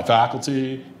my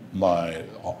faculty, my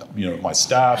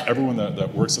staff, everyone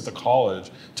that works at the college,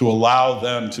 to allow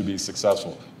them to be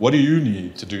successful. What do you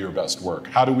need to do your best work?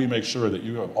 How do we make sure that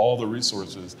you have all the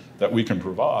resources that we can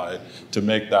provide to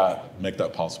make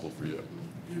that possible for you?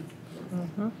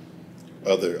 Mm-hmm.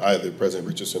 Either President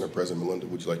Richardson or President Malunda,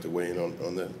 would you like to weigh in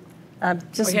on that?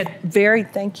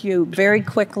 Thank you. Very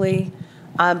quickly,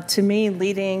 To me,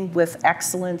 leading with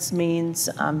excellence means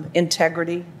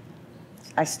integrity.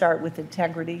 I start with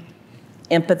integrity,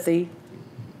 empathy,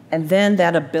 and then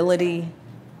that ability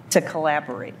to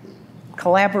collaborate.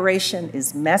 Collaboration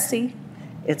is messy,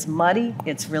 it's muddy,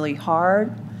 it's really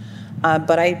hard,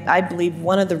 but I believe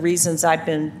one of the reasons I've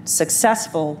been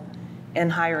successful in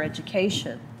higher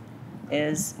education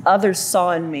is others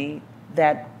saw in me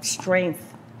that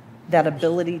strength, that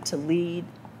ability to lead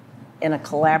in a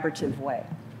collaborative way.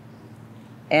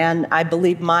 And I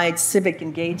believe my civic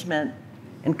engagement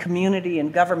and community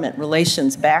and government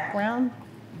relations background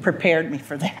prepared me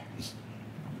for that.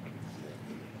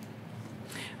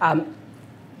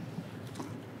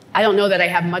 I don't know that I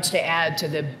have much to add to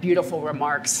the beautiful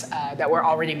remarks that were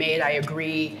already made. I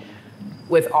agree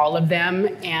with all of them.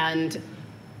 And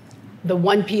the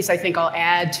one piece I think I'll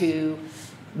add to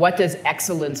what does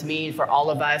excellence mean for all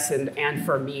of us and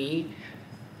for me,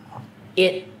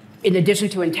 in addition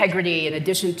to integrity, in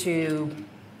addition to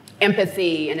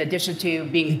empathy, in addition to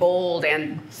being bold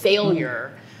and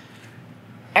failure,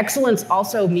 excellence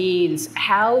also means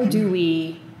how do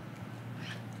we,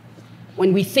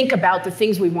 when we think about the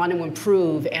things we want to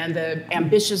improve and the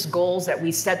ambitious goals that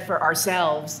we set for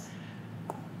ourselves,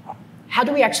 how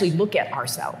do we actually look at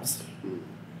ourselves?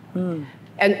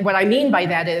 And what I mean by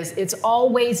that is it's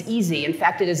always easy. In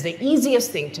fact, it is the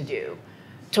easiest thing to do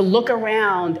to look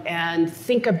around and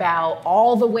think about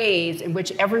all the ways in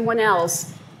which everyone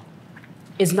else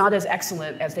is not as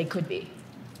excellent as they could be.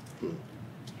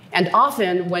 And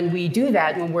often when we do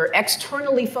that, when we're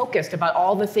externally focused about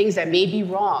all the things that may be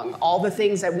wrong, all the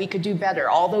things that we could do better,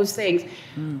 all those things,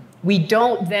 we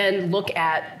don't then look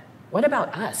at, what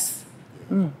about us?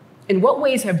 In what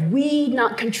ways have we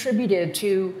not contributed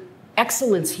to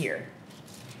excellence here?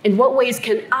 In what ways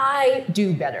can I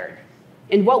do better?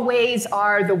 In what ways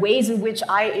are the ways in which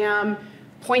I am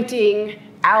pointing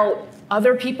out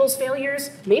other people's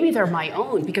failures? Maybe they're my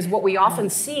own, because what we often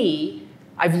see,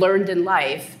 I've learned in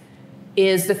life,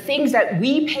 is the things that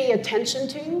we pay attention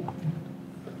to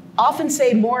often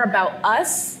say more about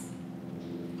us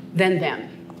than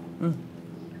them.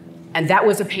 And that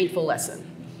was a painful lesson,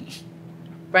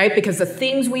 right? Because the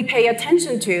things we pay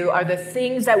attention to are the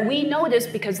things that we notice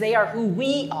because they are who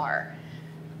we are.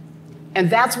 And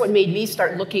that's what made me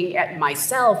start looking at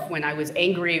myself when I was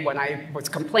angry, when I was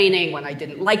complaining, when I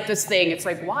didn't like this thing. It's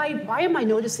like, why am I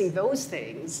noticing those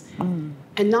things and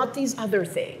not these other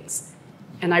things?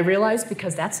 And I realized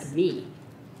because that's me.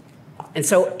 And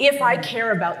so if I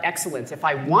care about excellence, if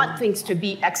I want things to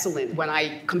be excellent, when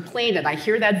I complain and I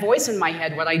hear that voice in my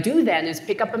head, what I do then is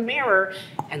pick up a mirror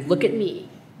and look at me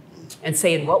and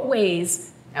say, in what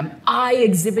ways am I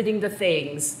exhibiting the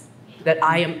things that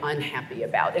I am unhappy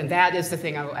about? And that is the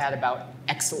thing I will add about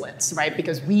excellence, right?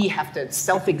 Because we have to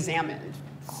self-examine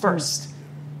first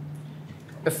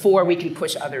before we can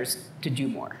push others to do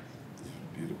more.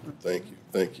 Beautiful. Thank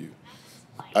you.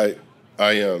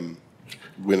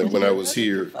 When I was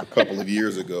here a couple of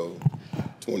years ago,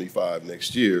 25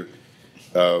 next year,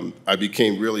 I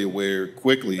became really aware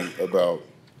quickly about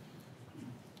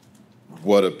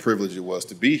what a privilege it was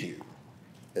to be here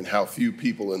and how few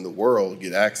people in the world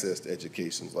get access to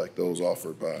educations like those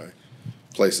offered by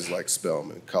places like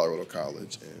Spelman, Colorado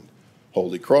College, and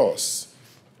Holy Cross.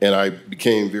 And I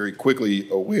became very quickly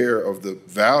aware of the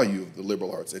value of the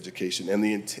liberal arts education and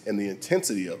the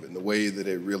intensity of it, and the way that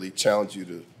it really challenges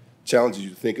you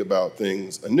to think about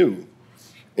things anew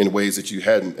in ways that you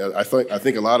hadn't. I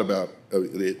think a lot about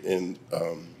it in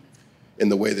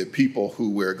the way that people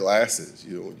who wear glasses,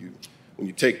 when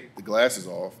you take the glasses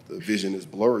off, the vision is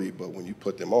blurry, but when you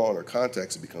put them on or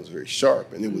contacts, it becomes very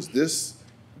sharp. And it was this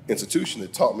institution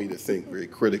that taught me to think very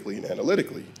critically and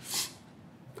analytically.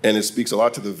 And it speaks a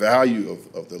lot to the value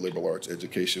of the liberal arts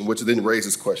education, which then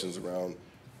raises questions around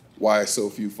why so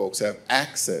few folks have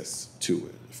access to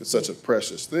it. If it's such a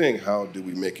precious thing, how do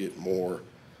we make it more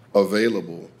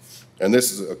available? And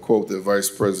this is a quote that Vice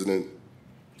President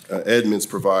Edmonds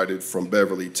provided from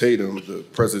Beverly Tatum, the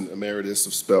President Emeritus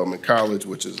of Spelman College,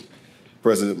 which is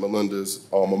President Malunda's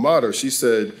alma mater. She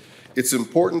said, "It's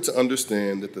important to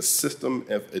understand that the system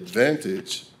of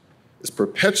advantage is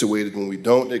perpetuated when we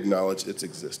don't acknowledge its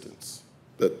existence.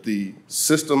 That the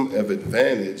system of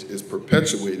advantage is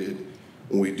perpetuated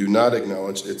when we do not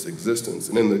acknowledge its existence."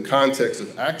 And in the context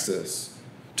of access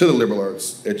to the liberal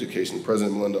arts education,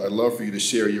 President Malunda, I'd love for you to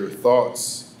share your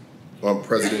thoughts on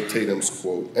President Tatum's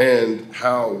quote and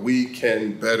how we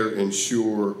can better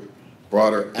ensure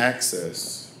broader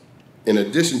access, in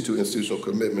addition to institutional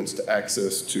commitments to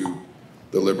access to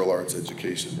the liberal arts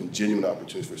education and genuine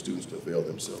opportunities for students to avail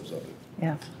themselves of it.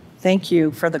 Yeah, thank you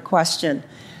for the question.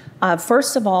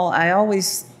 First of all,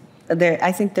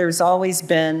 I think there's always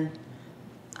been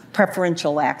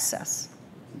preferential access,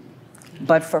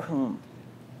 but for whom?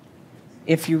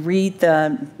 If you read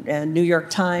the New York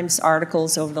Times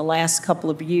articles over the last couple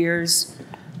of years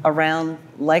around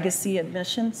legacy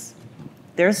admissions,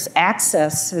 there's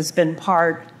access has been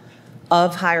part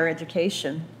of higher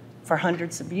education for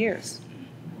hundreds of years.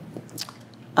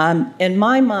 In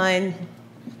my mind,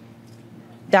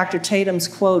 Dr. Tatum's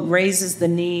quote raises the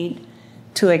need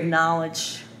to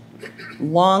acknowledge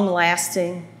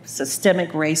long-lasting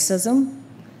systemic racism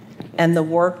and the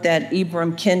work that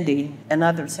Ibram Kendi and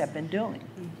others have been doing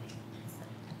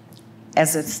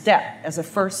as a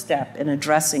first step in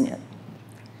addressing it.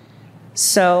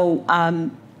 So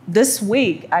this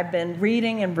week, I've been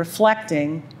reading and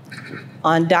reflecting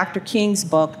on Dr. King's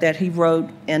book that he wrote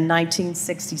in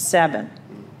 1967.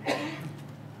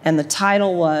 And the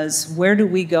title was, Where Do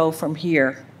We Go From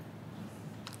Here?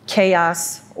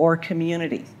 Chaos or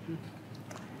Community?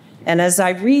 And as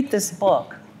I read this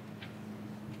book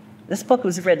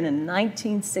was written in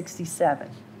 1967.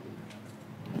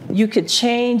 You could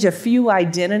change a few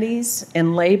identities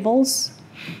and labels,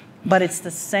 but it's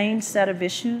the same set of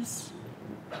issues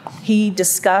he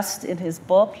discussed in his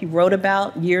book, he wrote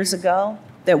about years ago,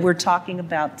 that we're talking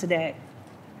about today.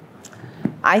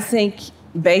 I think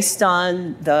based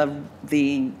on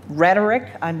the rhetoric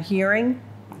I'm hearing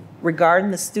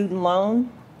regarding the student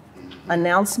loan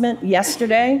announcement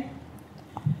yesterday,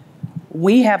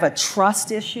 we have a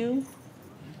trust issue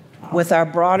with our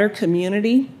broader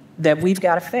community that we've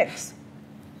got to fix.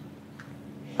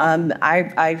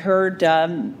 I heard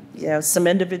some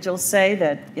individuals say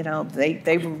that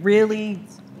they were really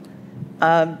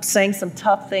saying some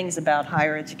tough things about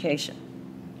higher education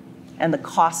and the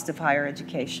cost of higher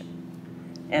education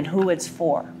and who it's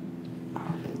for.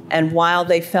 And while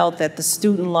they felt that the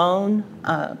student loan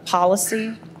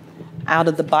policy out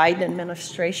of the Biden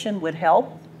administration would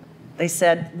help, they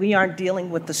said, we aren't dealing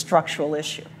with the structural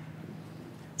issue.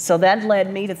 So that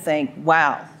led me to think,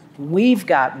 wow, we've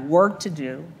got work to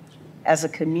do as a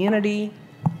community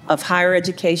of higher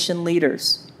education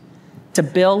leaders to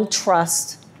build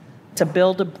trust, to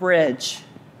build a bridge,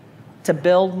 to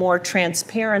build more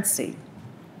transparency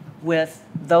with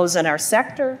those in our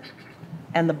sector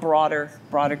and the broader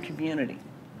community.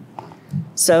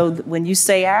 So when you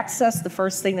say access, the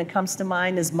first thing that comes to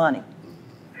mind is money.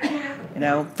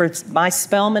 For my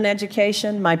Spelman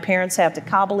education, my parents had to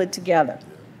cobble it together.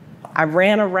 I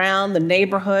ran around the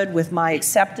neighborhood with my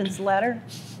acceptance letter,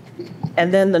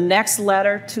 and then the next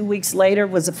letter, 2 weeks later,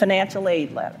 was a financial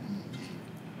aid letter.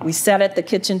 We sat at the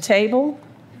kitchen table,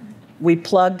 we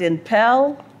plugged in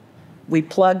Pell, we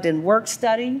plugged in work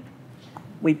study,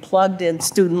 we plugged in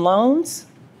student loans,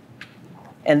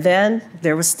 and then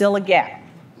there was still a gap.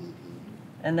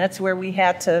 And that's where we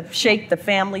had to shake the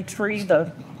family tree,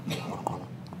 the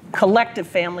collective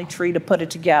family tree, to put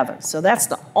it together. So that's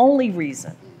the only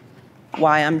reason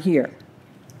why I'm here.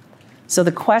 So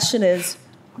the question is,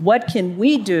 what can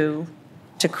we do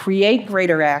to create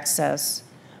greater access,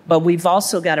 but we've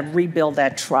also got to rebuild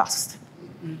that trust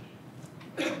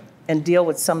and deal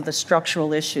with some of the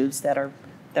structural issues that are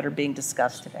being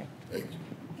discussed today. Thank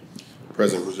you.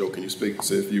 President Rougeau, can you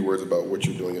say a few words about what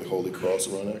you're doing at Holy Cross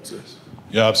around access?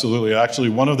 Yeah, absolutely. Actually,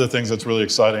 one of the things that's really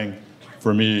exciting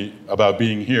for me about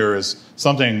being here is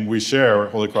something we share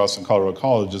at Holy Cross and Colorado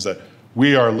College, is that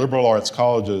we are liberal arts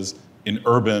colleges in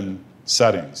urban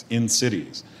settings, in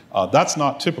cities. That's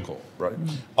not typical, right?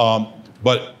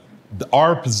 But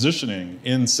our positioning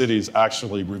in cities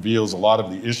actually reveals a lot of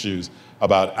the issues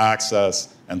about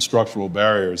access and structural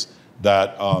barriers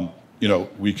that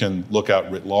we can look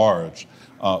at writ large.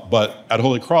 But at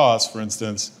Holy Cross, for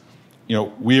instance,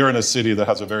 we are in a city that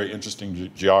has a very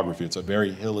interesting geography. It's a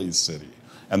very hilly city.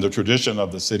 And the tradition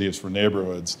of the city is for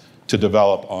neighborhoods to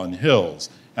develop on hills.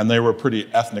 And they were pretty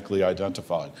ethnically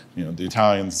identified. The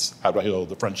Italians had a hill,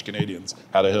 the French Canadians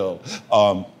had a hill,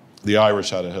 the Irish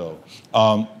had a hill.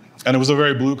 And it was a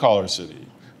very blue-collar city.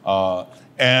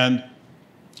 And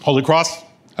Holy Cross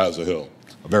has a hill,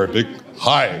 a very big,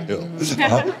 high hill,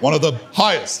 one of the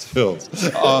highest hills.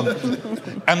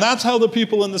 And that's how the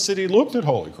people in the city looked at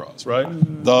Holy Cross, right?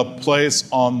 The place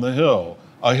on the hill,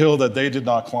 a hill that they did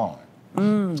not climb.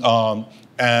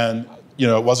 And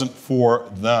it wasn't for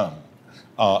them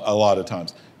a lot of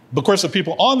times. But of course, the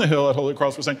people on the hill at Holy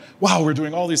Cross were saying, wow, we're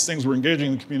doing all these things, we're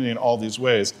engaging the community in all these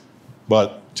ways,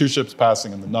 but two ships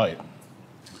passing in the night.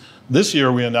 This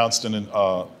year, we announced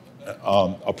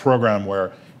a program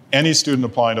where any student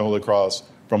applying to Holy Cross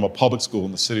from a public school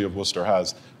in the city of Worcester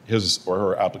has his or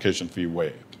her application fee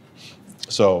waived.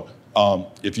 So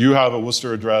If you have a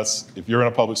Worcester address, if you're in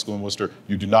a public school in Worcester,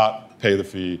 you do not pay the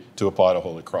fee to apply to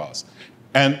Holy Cross.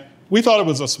 And we thought it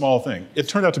was a small thing. It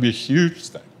turned out to be a huge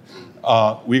thing.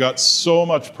 We got so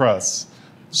much press,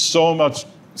 so much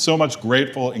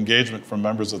grateful engagement from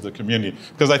members of the community,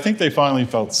 because I think they finally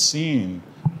felt seen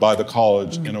by the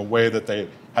college in a way that they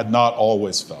had not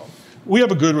always felt. We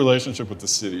have a good relationship with the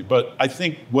city, but I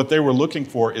think what they were looking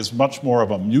for is much more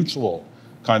of a mutual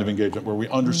kind of engagement where we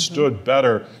understood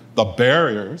better the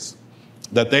barriers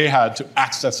that they had to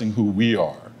accessing who we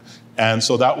are. And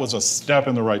so that was a step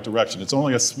in the right direction. It's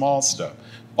only a small step.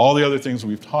 All the other things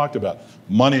we've talked about,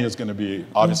 money is going to be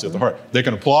obviously at the heart. They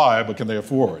can apply, but can they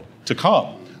afford to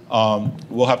come?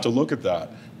 We'll have to look at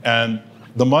that. And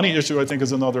the money issue, I think,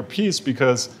 is another piece,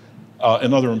 because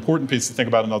another important piece to think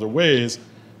about in other ways,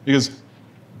 because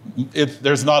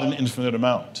there's not an infinite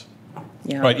amount.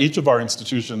 Yeah. Right? Each of our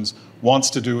institutions wants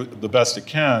to do the best it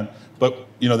can, but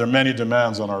there are many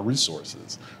demands on our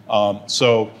resources.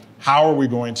 So how are we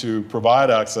going to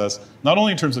provide access, not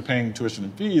only in terms of paying tuition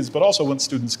and fees, but also when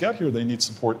students get here, they need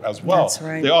support as well. That's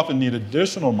right. They often need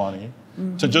additional money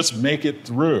to just make it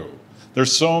through.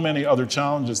 There's so many other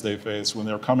challenges they face when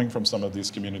they're coming from some of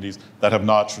these communities that have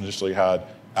not traditionally had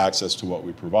access to what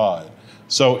we provide.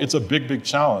 So it's a big, big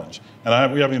challenge.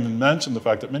 And we haven't even mentioned the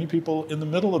fact that many people in the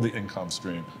middle of the income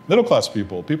stream, middle-class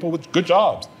people with good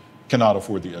jobs, cannot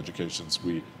afford the educations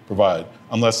we provide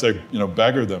unless they,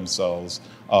 beggar themselves,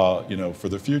 for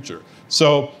the future.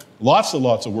 So lots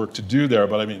of work to do there.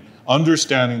 But I mean,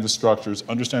 understanding the structures,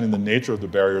 understanding the nature of the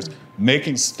barriers,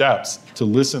 making steps to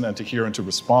listen and to hear and to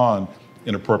respond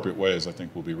in appropriate ways, I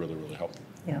think will be really, really helpful.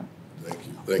 Yeah.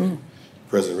 Thank you.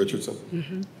 President Richardson.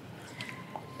 Mm-hmm.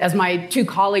 As my two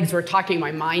colleagues were talking,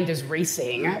 my mind is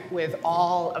racing with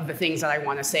all of the things that I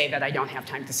want to say that I don't have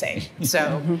time to say.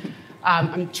 So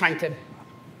I'm trying to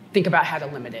think about how to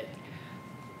limit it.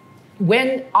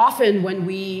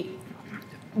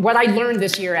 What I learned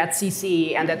this year at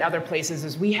CC and at other places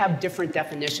is we have different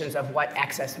definitions of what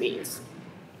access means.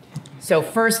 So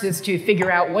first is to figure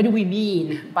out, what do we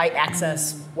mean by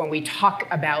access when we talk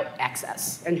about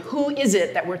access? And who is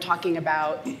it that we're talking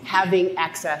about having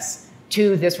access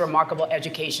to this remarkable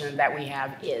education that we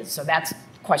have is? So that's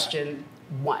question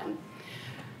one.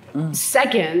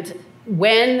 Second,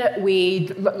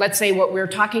 let's say what we're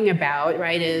talking about,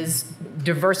 right, is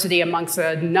diversity amongst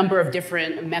a number of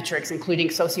different metrics, including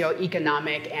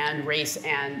socioeconomic and race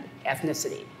and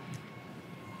ethnicity.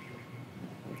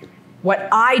 What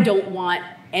I don't want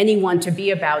anyone to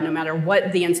be about, no matter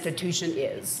what the institution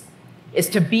is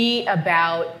to be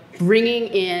about bringing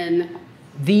in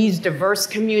these diverse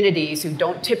communities who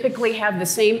don't typically have the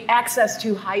same access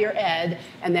to higher ed,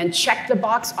 and then check the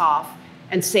box off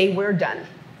and say we're done,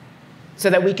 so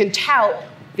that we can tout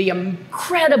the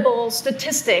incredible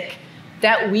statistic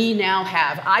that we now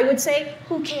have. I would say,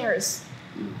 who cares?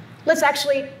 Let's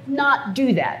actually not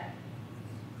do that.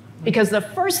 Because the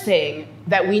first thing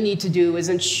that we need to do is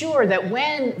ensure that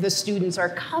when the students are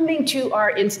coming to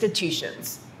our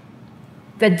institutions,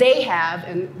 that they have,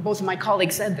 and both of my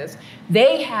colleagues said this,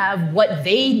 they have what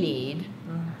they need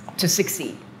to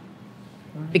succeed.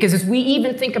 Because as we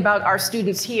even think about our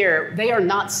students here, they are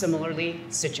not similarly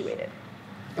situated.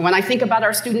 And when I think about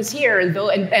our students here, and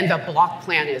the block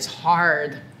plan is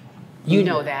hard, you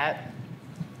know that.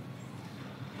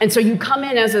 And so you come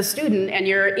in as a student and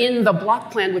you're in the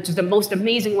block plan, which is the most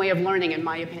amazing way of learning, in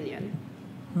my opinion.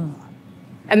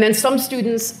 And then some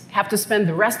students have to spend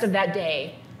the rest of that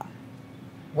day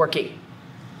working.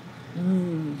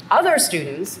 Other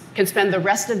students can spend the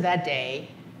rest of that day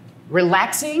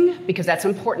relaxing, because that's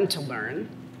important to learn,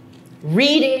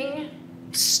 reading,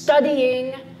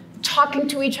 studying, talking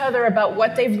to each other about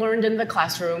what they've learned in the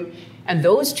classroom, and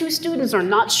those two students are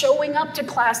not showing up to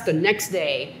class the next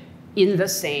day in the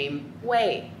same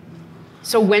way.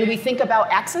 So when we think about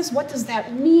access, what does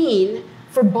that mean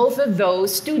for both of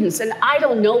those students? And I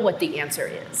don't know what the answer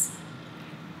is,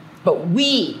 but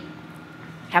we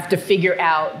have to figure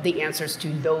out the answers to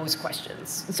those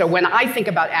questions. So when I think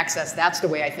about access, that's the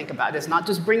way I think about it. It's not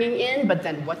just bringing in, but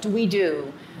then what do we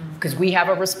do? Because we have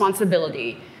a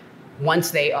responsibility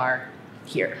once they are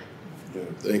here. Yeah,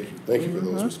 thank you. Thank you for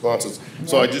those responses.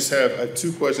 So I have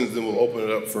two questions, then we'll open it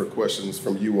up for questions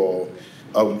from you all.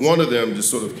 One of them just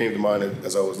sort of came to mind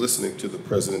as I was listening to the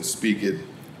president speak. It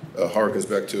harkens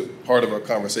back to part of our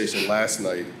conversation last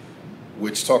night,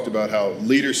 which talked about how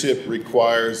leadership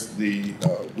requires the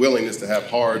willingness to have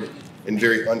hard and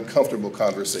very uncomfortable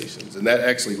conversations. And that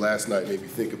actually last night made me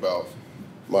think about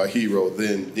my hero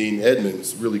then, Dean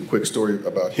Edmonds. Really quick story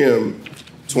about him.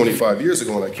 25 years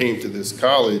ago when I came to this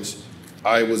college,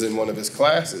 I was in one of his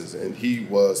classes, and he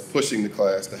was pushing the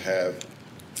class to have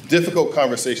difficult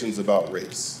conversations about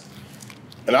race.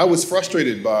 And I was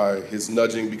frustrated by his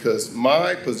nudging because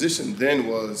my position then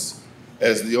was,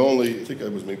 as the only, I think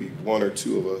there was maybe one or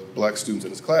two of us black students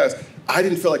in his class, I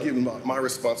didn't feel like it was my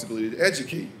responsibility to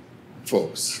educate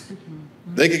folks.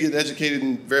 They could get educated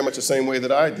in very much the same way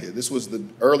that I did. This was the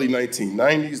early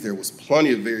 1990s. There was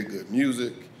plenty of very good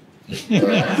music.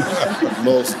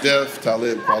 Mos Def,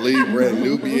 Talib Kweli, Brand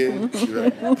Nubian,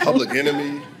 Public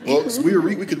Enemy books.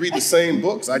 We could read the same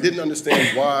books. I didn't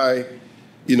understand why,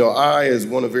 I, as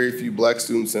one of very few black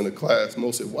students in the class,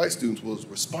 mostly white students,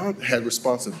 had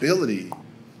responsibility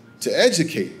to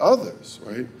educate others,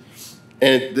 right?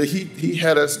 And he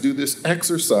had us do this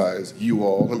exercise, you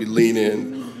all, let me lean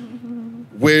in,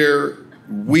 where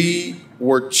we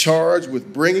were charged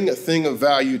with bringing a thing of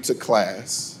value to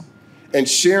class and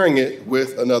sharing it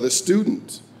with another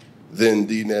student, then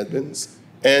Dean Edmonds.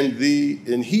 And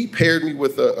he paired me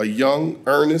with a young,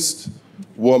 earnest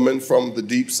woman from the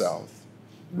Deep South.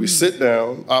 We sit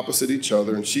down opposite each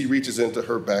other, and she reaches into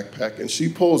her backpack, and she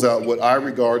pulls out what I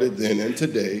regarded then and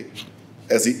today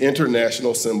as the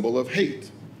international symbol of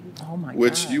hate,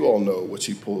 which you all know what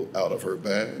she pulled out of her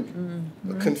bag,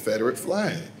 a Confederate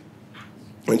flag.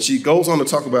 And she goes on to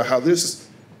talk about how this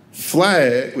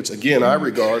flag, which again I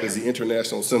regard as the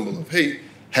international symbol of hate,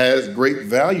 has great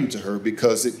value to her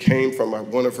because it came from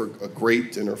one of her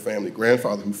great and her family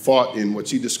grandfather who fought in what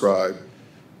she described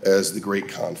as the Great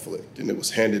Conflict. And it was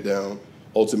handed down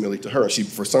ultimately to her. She,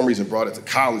 for some reason, brought it to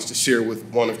college to share with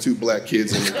one of two black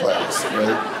kids in the class,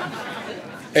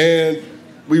 right? And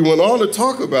we went on to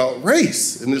talk about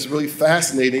race in this really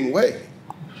fascinating way.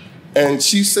 And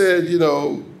she said,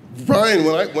 Ryan,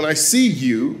 when I see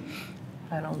you,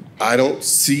 I don't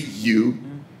see you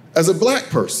as a black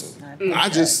person. I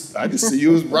just see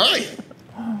you as Ryan.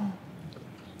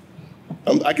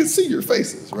 I can see your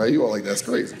faces, right? You all like, that's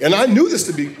crazy. And I knew this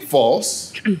to be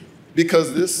false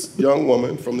because this young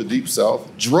woman from the Deep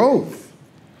South drove.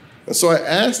 And so I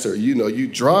asked her, you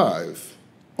drive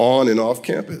on and off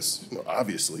campus,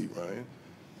 obviously, Ryan.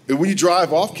 And when you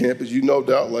drive off campus, you no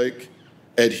doubt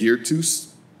adhere to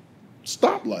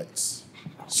stoplights.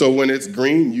 So when it's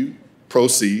green, you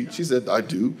proceed. She said, I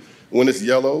do. When it's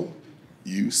yellow,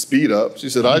 you speed up. She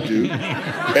said, I do.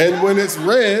 And when it's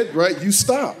red, right, you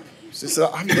stop. She said,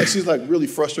 she's really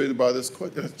frustrated by this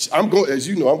question. I'm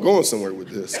going somewhere with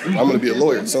this. I'm going to be a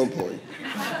lawyer at some point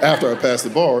after I pass the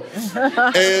bar.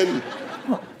 And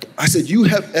I said, you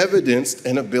have evidenced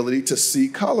an ability to see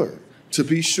color, to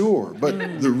be sure.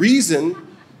 But the reason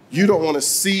you don't want to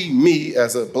see me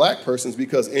as a black person is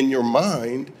because in your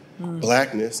mind,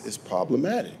 blackness is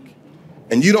problematic.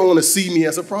 And you don't want to see me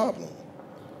as a problem.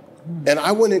 And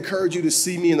I want to encourage you to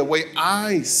see me in the way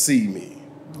I see me.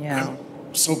 Yeah.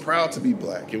 I'm so proud to be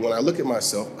black. And when I look at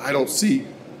myself, I don't see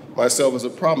myself as a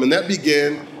problem. And that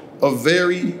began a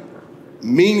very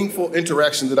meaningful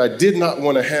interaction that I did not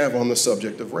want to have on the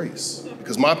subject of race.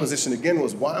 Because my position again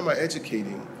was, why am I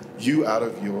educating you out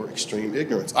of your extreme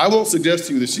ignorance? I won't suggest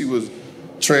to you that she was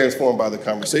transformed by the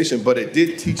conversation, but it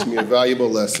did teach me a valuable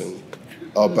lesson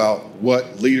about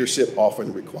what leadership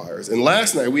often requires. And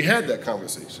last night we had that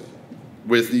conversation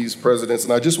with these presidents,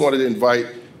 and I just wanted to invite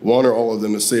one or all of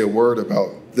them to say a word about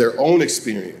their own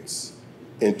experience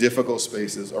in difficult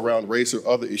spaces around race or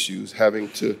other issues, having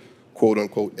to, quote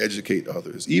unquote, educate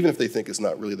others, even if they think it's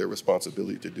not really their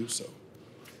responsibility to do so.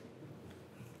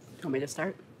 Want me to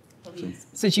start? Please.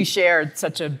 Since you shared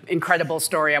such an incredible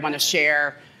story, I want to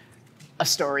share a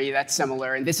story that's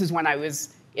similar. And this is when I was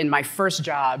in my first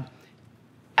job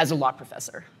as a law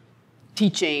professor,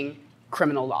 teaching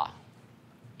criminal law.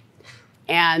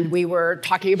 And we were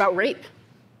talking about rape.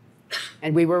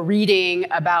 And we were reading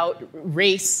about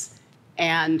race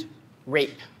and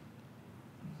rape.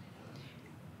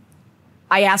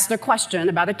 I asked a question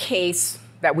about a case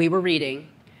that we were reading,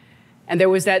 and there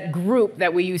was that group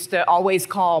that we used to always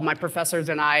call, my professors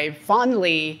and I,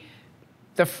 fondly,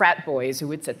 the frat boys who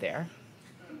would sit there.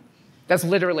 That's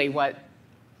literally what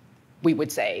we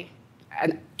would say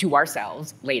to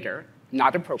ourselves later,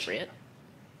 not appropriate.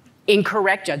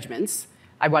 Incorrect judgments.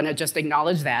 I want to just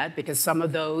acknowledge that because some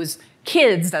of those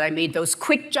kids that I made those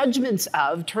quick judgments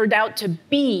of turned out to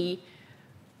be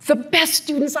the best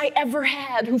students I ever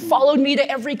had who followed me to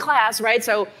every class, right?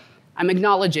 So I'm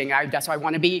acknowledging, that's why I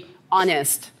want to be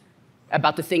honest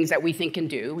about the things that we think and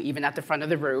do, even at the front of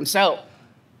the room. So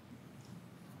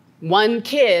one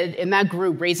kid in that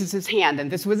group raises his hand,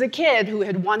 and this was a kid who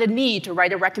had wanted me to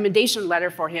write a recommendation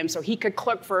letter for him so he could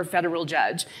clerk for a federal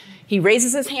judge. He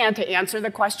raises his hand to answer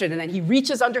the question, and then he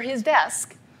reaches under his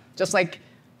desk, just like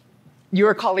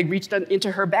your colleague reached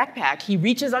into her backpack. He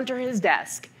reaches under his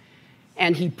desk,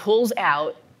 and he pulls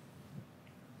out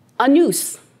a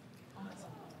noose.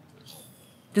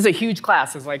 This is a huge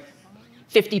class. There's like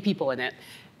 50 people in it.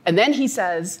 And then he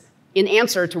says, in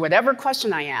answer to whatever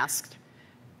question I asked,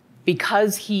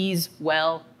 because he's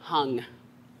well hung.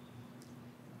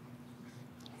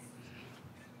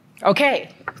 Okay,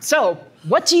 so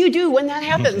what do you do when that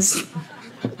happens?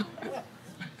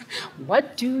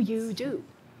 What do you do?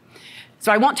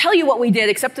 So I won't tell you what we did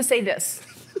except to say this.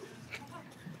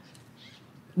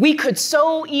 We could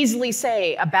so easily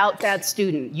say about that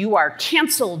student, you are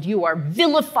canceled, you are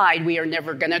vilified, we are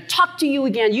never going to talk to you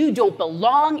again, you don't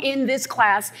belong in this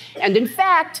class, and in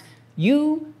fact,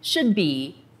 you should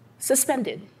be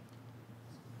suspended.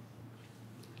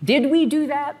 Did we do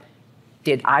that?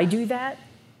 Did I do that?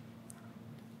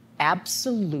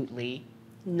 Absolutely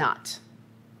not.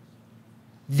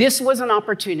 This was an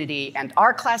opportunity, and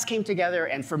our class came together,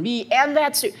 and for me and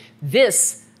that student,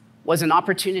 this was an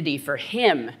opportunity for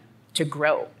him to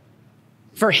grow,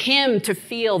 for him to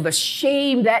feel the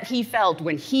shame that he felt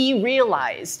when he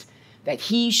realized that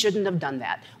he shouldn't have done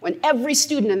that. When every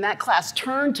student in that class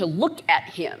turned to look at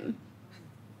him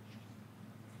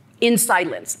in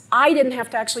silence, I didn't have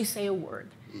to actually say a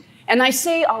word. And I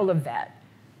say all of that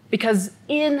because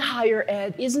in higher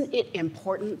ed, isn't it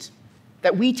important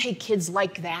that we take kids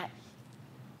like that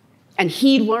and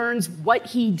he learns what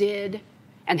he did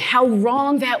and how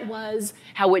wrong that was,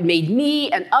 how it made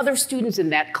me and other students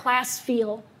in that class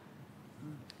feel?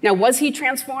 Now, was he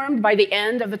transformed by the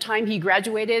end of the time he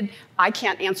graduated? I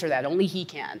can't answer that, only he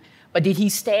can. But did he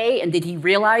stay, and did he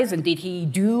realize, and did he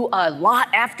do a lot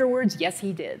afterwards? Yes,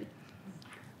 he did.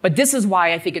 But this is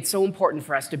why I think it's so important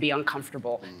for us to be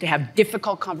uncomfortable, to have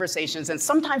difficult conversations, and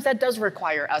sometimes that does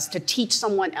require us to teach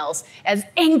someone else, as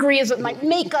angry as it might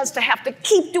make us to have to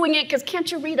keep doing it, because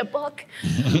can't you read a book?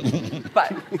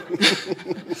 But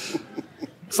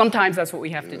sometimes that's what we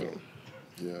have to do.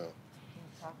 Yeah.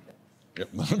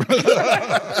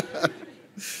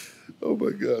 Oh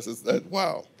my gosh,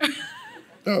 wow.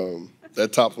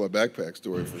 That tops my backpack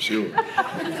story for sure.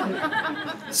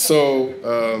 So,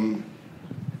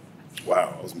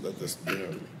 wow.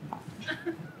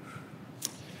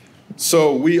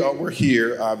 So we're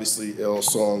here, obviously, Il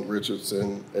Song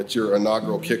Richardson, at your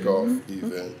inaugural kickoff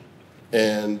event.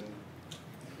 And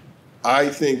I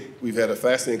think we've had a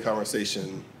fascinating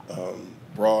conversation,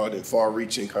 broad and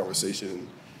far-reaching conversation.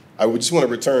 I would just want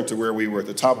to return to where we were at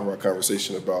the top of our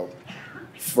conversation about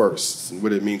firsts and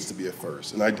what it means to be a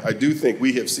first. And I do think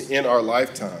we have seen, in our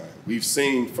lifetime, we've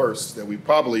seen firsts that we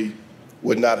probably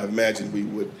would not have imagined we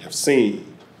would have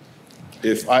seen.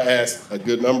 If I asked a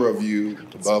good number of you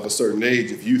above a certain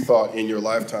age, if you thought in your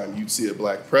lifetime you'd see a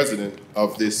black president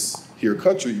of this here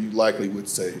country, you likely would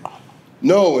say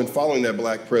no. And following that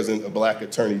black president, a black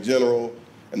attorney general,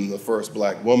 and the first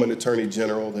black woman attorney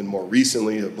general, then more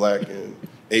recently a black and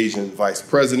Asian vice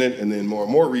president, and then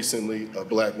more recently a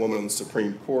black woman on the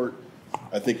Supreme Court,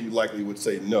 I think you likely would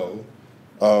say no.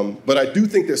 But I do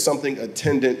think there's something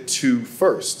attendant to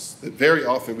firsts, that very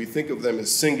often we think of them as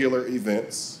singular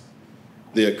events.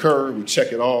 They occur, we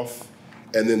check it off,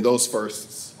 and then those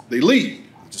firsts, they leave.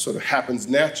 It just sort of happens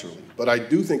naturally. But I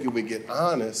do think if we get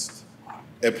honest,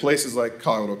 at places like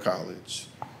Colorado College,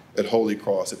 at Holy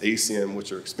Cross, at ACM,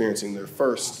 which are experiencing their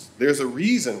firsts, there's a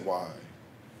reason why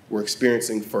we're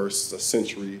experiencing firsts a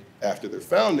century after their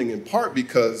founding, in part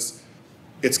because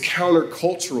it's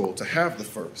countercultural to have the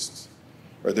first.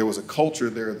 Right? There was a culture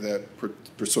there that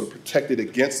sort of protected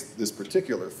against this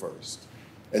particular first.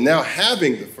 And now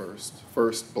having the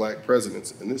first black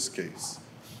presidents in this case,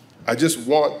 I just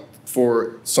want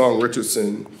for Song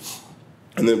Richardson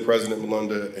and then President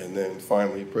Malunda and then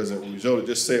finally President Rougeau to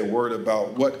just say a word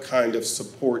about what kind of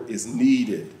support is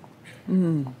needed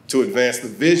to advance the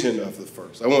vision of the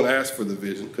first. I won't ask for the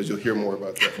vision because you'll hear more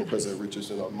about that from President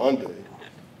Richardson on Monday.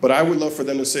 But I would love for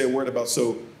them to say a word about,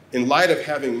 so in light of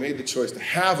having made the choice to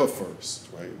have a first,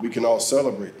 right, we can all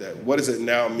celebrate that. What does it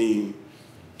now mean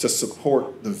to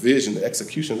support the vision, the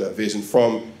execution of that vision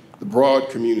from the broad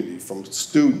community, from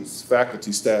students,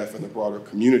 faculty, staff, and the broader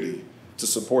community to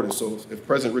support it? So if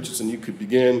President Richardson, you could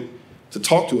begin to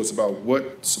talk to us about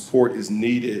what support is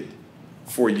needed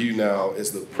for you now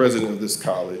as the president of this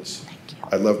college.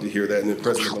 I'd love to hear that. And then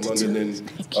President Malunda and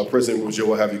then President Rougeau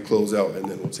will have you close out, and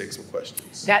then we'll take some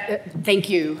questions. Thank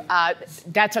you.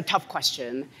 That's a tough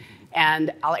question,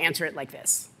 and I'll answer it like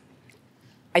this.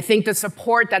 I think the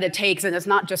support that it takes, and it's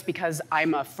not just because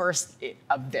I'm a first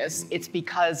of this, it's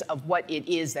because of what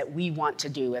it is that we want to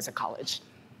do as a college.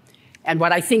 And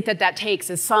what I think that takes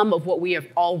is some of what we have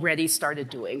already started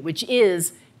doing, which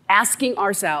is asking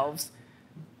ourselves,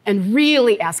 and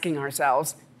really asking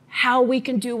ourselves how we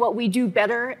can do what we do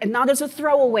better, and not as a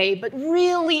throwaway, but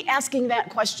really asking that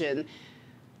question.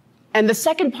 And the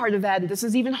second part of that, and this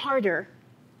is even harder,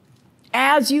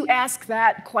 as you ask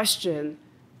that question,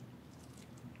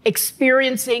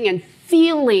 experiencing and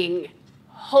feeling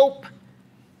hope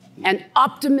and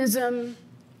optimism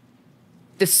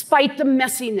despite the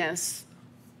messiness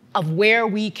of where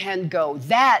we can go.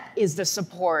 That is the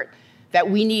support that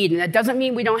we need. And that doesn't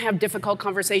mean we don't have difficult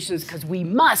conversations, because we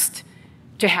must,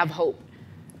 to have hope.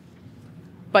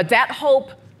 But that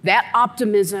hope, that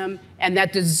optimism, and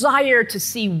that desire to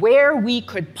see where we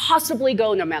could possibly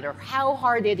go, no matter how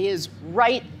hard it is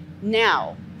right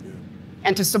now,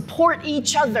 and to support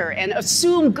each other and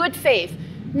assume good faith,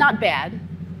 not bad.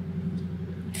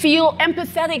 Feel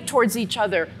empathetic towards each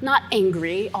other, not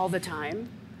angry all the time.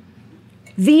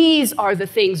 These are the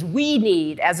things we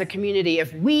need as a community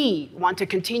if we want to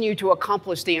continue to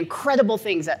accomplish the incredible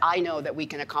things that I know that we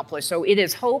can accomplish. So it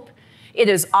is hope, it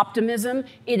is optimism,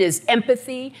 it is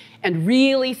empathy, and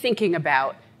really thinking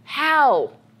about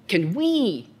how can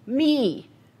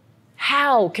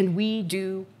how can we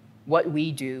do what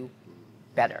we do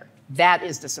better? That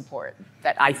is the support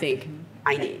that I think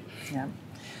I need. Yeah.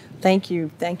 Thank you.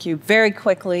 Thank you. Very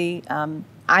quickly,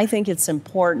 I think it's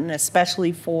important,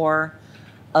 especially for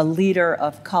a leader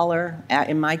of color,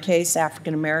 in my case,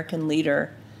 African American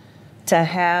leader, to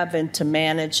have and to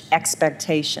manage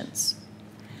expectations.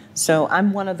 So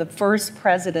I'm one of the first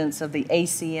presidents of the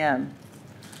ACM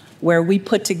where we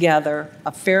put together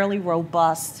a fairly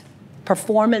robust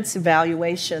performance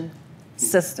evaluation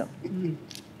system.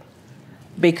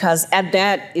 Because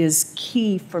that is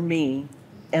key for me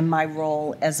in my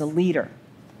role as a leader.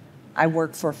 I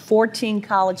work for 14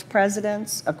 college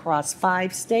presidents across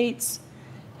 5 states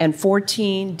and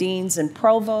 14 deans and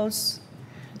provosts.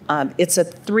 It's a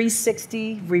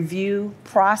 360 review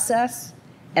process,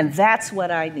 and that's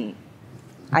what I need.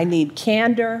 I need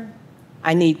candor,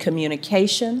 I need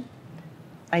communication,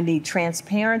 I need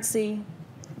transparency,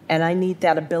 and I need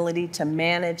that ability to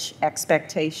manage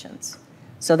expectations.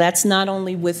 So that's not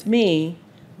only with me,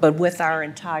 but with our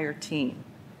entire team.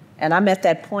 And I'm at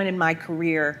that point in my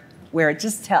career where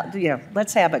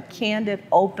let's have a candid,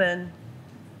 open,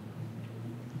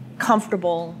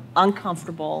 comfortable,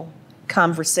 uncomfortable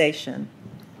conversation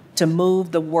to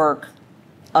move the work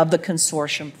of the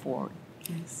consortium forward.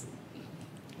 Yes.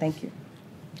 Thank you.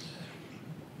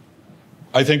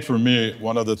 I think for me,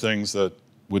 one of the things that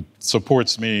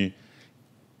supports me,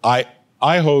 I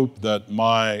hope that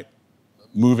my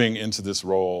moving into this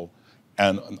role,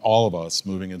 and all of us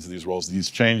moving into these roles, these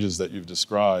changes that you've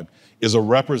described, is a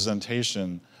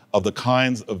representation of the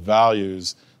kinds of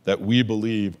values that we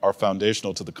believe are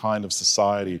foundational to the kind of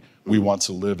society we want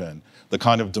to live in, the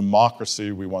kind of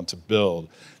democracy we want to build.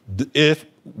 If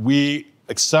we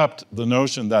accept the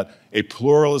notion that a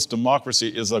pluralist democracy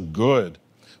is a good,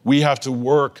 we have to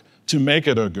work to make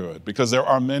it a good, because there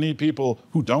are many people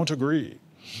who don't agree.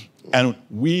 And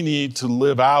we need to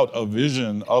live out a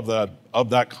vision of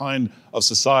that kind of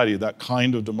society, that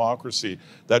kind of democracy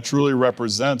that truly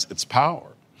represents its power.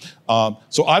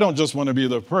 So I don't just want to be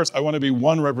the first, I want to be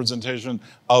one representation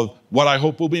of what I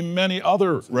hope will be many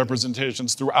other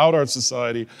representations throughout our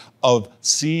society of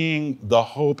seeing the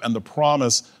hope and the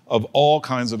promise of all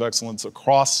kinds of excellence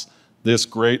across this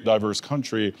great diverse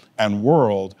country and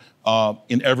world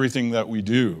in everything that we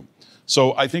do.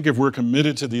 So I think if we're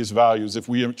committed to these values, if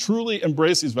we truly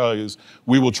embrace these values,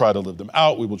 we will try to live them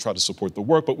out, we will try to support the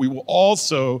work, but we will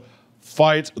also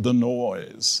fight the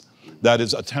noise that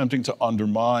is attempting to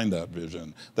undermine that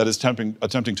vision, that is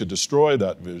attempting to destroy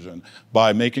that vision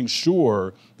by making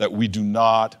sure that we do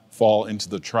not fall into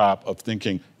the trap of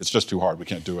thinking it's just too hard, we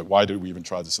can't do it. Why did we even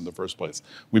try this in the first place?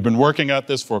 We've been working at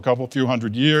this for a few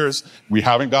hundred years. We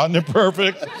haven't gotten it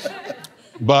perfect,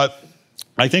 but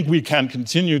I think we can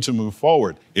continue to move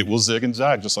forward. It will zig and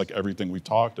zag, just like everything we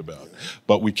talked about,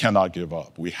 but we cannot give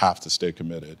up. We have to stay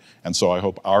committed. And so I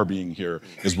hope our being here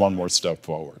is one more step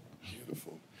forward.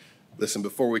 Beautiful. Listen,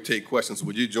 before we take questions,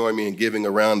 would you join me in giving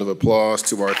a round of applause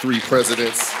to our 3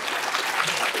 presidents,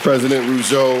 President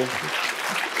Rougeau,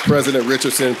 President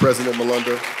Richardson, President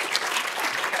Malunda.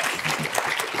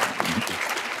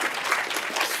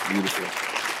 Beautiful.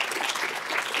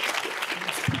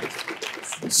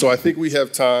 So I think we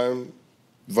have time,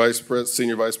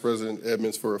 Senior Vice President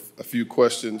Edmonds, for a few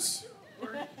questions.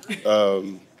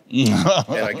 And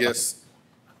I guess,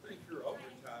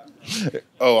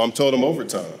 I'm told I'm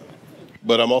overtime.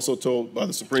 But I'm also told by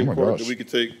the Supreme Court that we could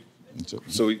take, I thought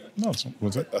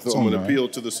I'm going to appeal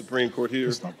to the Supreme Court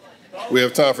here. We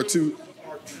have time for 2.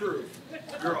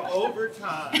 You're over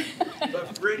time,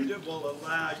 but Brenda will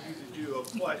allow you to do a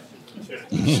question.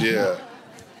 Yeah.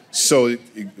 So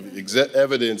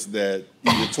evidence that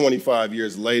even 25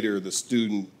 years later, the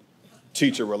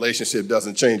student-teacher relationship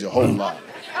doesn't change a whole lot,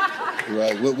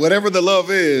 right? Whatever the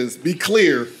love is, be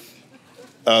clear.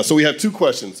 So we have 2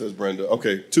 questions, says Brenda.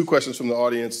 Okay, 2 questions from the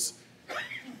audience.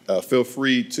 Feel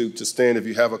free to stand if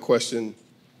you have a question.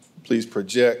 Please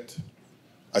project.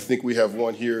 I think we have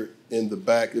one here in the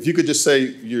back. If you could just say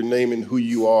your name and who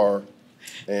you are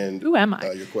and who am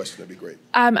I? Your question, that'd be great.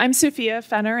 I'm Sophia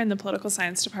Fenner in the Political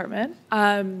Science Department.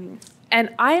 And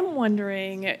I'm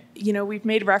wondering, we've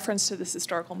made reference to this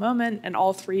historical moment, and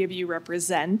all 3 of you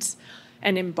represent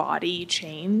and embody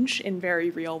change in very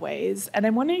real ways. And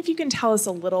I'm wondering if you can tell us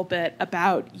a little bit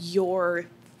about your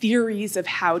theories of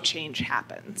how change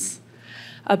happens,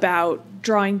 about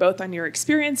drawing both on your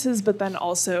experiences, but then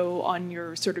also on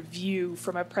your sort of view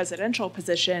from a presidential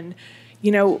position.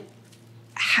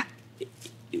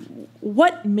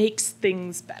 What makes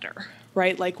things better,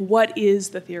 right? Like, what is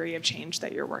the theory of change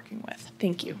that you're working with?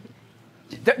 Thank you.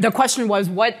 The question was,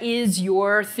 what is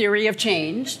your theory of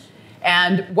change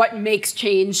and what makes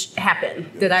change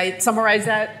happen? Did I summarize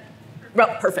that?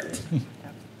 Well, perfect.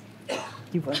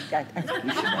 All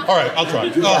right, I'll try.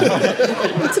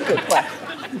 That's a good question.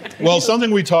 Well, something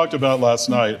we talked about last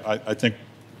night, I think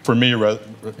for me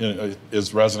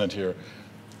is resonant here.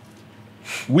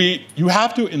 You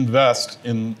have to invest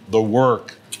in the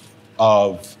work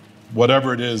of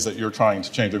whatever it is that you're trying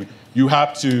to change. I mean, you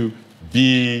have to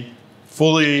be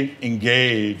fully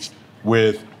engaged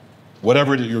with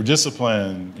whatever it is, your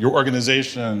discipline, your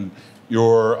organization,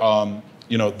 your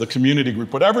the community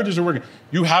group, whatever it is you're working.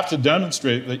 You have to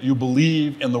demonstrate that you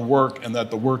believe in the work and that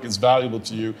the work is valuable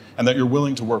to you and that you're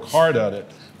willing to work hard at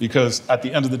it. Because at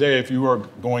the end of the day, if you are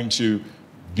going to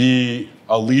be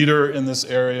a leader in this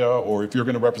area, or if you're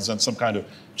going to represent some kind of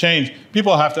change,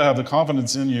 people have to have the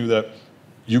confidence in you that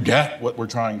you get what we're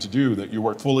trying to do, that you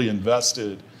are fully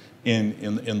invested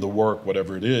in the work,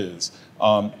 whatever it is.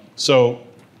 So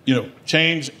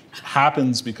change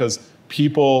happens because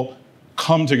people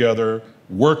come together,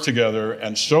 work together,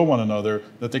 and show one another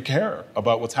that they care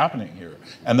about what's happening here,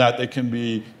 and that they can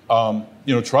be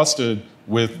trusted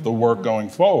with the work going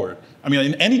forward. I mean,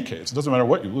 in any case, it doesn't matter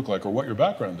what you look like or what your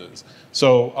background is.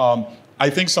 So I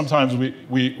think sometimes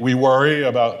we worry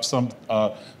about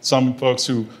some folks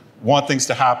who want things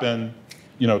to happen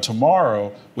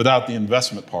tomorrow without the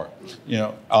investment part,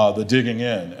 the digging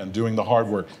in and doing the hard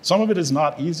work. Some of it is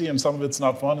not easy, and some of it's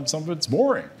not fun, and some of it's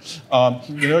boring.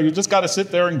 You just got to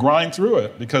sit there and grind through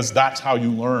it, because that's how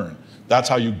you learn. That's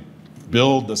how you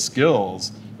build the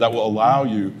skills that will allow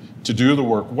you to do the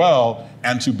work well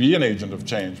and to be an agent of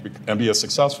change and be a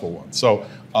successful one. So,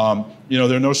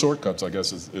 there are no shortcuts, I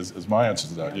guess, is my answer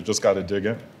to that. You just got to dig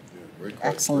in.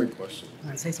 Excellent. Great question.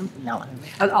 Want to say something? No.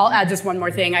 I'll add just one more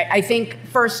thing. I think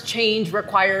first, change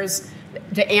requires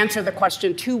to answer the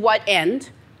question, to what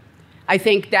end? I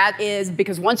think that is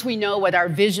because once we know what our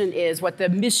vision is, what the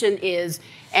mission is,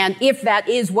 and if that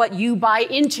is what you buy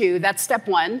into, that's step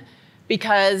 1,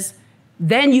 because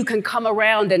then you can come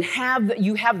around and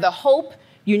you have the hope,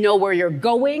 you know where you're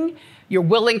going, you're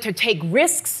willing to take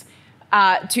risks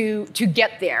to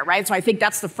get there, right? So I think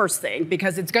that's the first thing,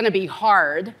 because it's going to be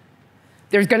hard.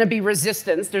 There's going to be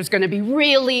resistance. There's going to be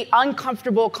really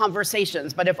uncomfortable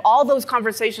conversations. But if all those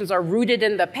conversations are rooted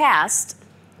in the past,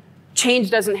 change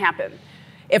doesn't happen.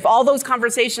 If all those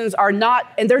conversations are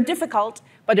not, and they're difficult,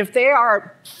 but if they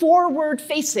are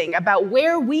forward-facing about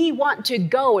where we want to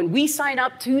go and we sign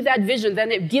up to that vision,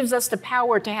 then it gives us the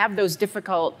power to have those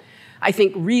difficult, I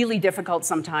think really difficult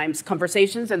sometimes,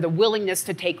 conversations and the willingness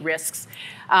to take risks.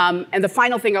 And the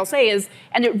final thing I'll say is,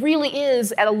 and it really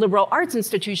is at a liberal arts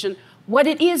institution, what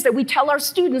it is that we tell our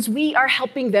students we are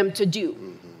helping them to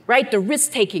do, right? The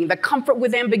risk-taking, the comfort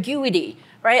with ambiguity,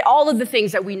 right? All of the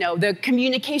things that we know, the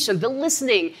communication, the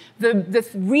listening, the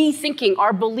rethinking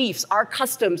our beliefs, our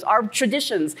customs, our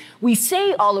traditions. We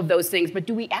say all of those things, but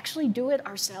do we actually do it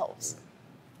ourselves?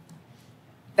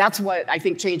 That's what I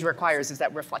think change requires, is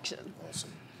that reflection. Awesome.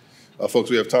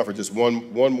 Folks, we have time for just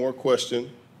one more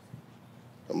question.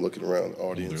 I'm looking around the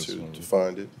audience to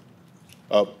find it.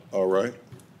 All right.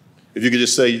 If you could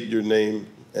just say your name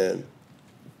and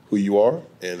who you are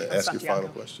and ask your final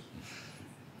question.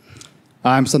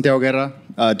 I'm Santiago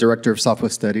Guerra, Director of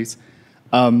Southwest Studies.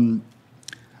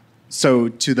 So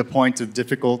to the point of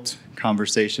difficult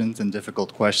conversations and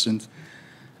difficult questions,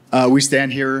 we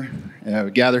stand here,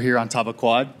 gather here on Tava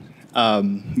Quad,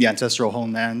 the ancestral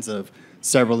homelands of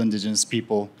several indigenous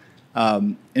people.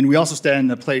 And we also stand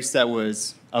in a place that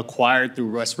was acquired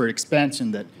through westward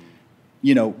expansion that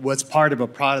was part of a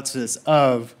process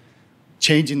of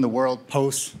changing the world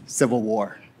post-Civil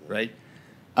War, right?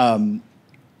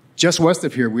 Just west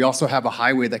of here, we also have a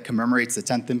highway that commemorates the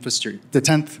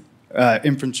 10th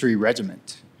Infantry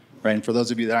Regiment, right? And for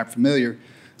those of you that aren't familiar,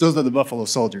 those are the Buffalo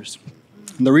Soldiers.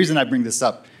 And the reason I bring this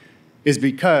up is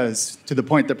because, to the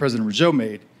point that President Rougeau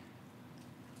made,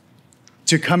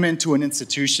 to come into an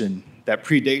institution that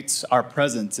predates our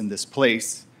presence in this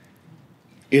place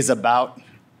is about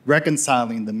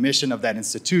reconciling the mission of that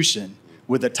institution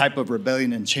with the type of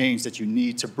rebellion and change that you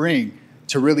need to bring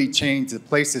to really change the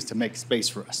places to make space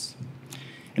for us.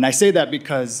 And I say that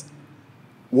because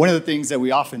one of the things that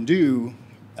we often do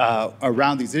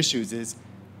around these issues is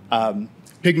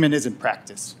pigment isn't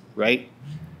practice, right?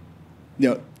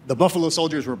 The Buffalo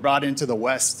Soldiers were brought into the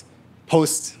West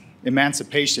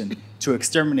post-emancipation to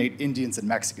exterminate Indians and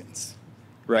Mexicans,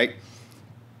 right?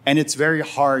 And it's very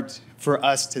hard for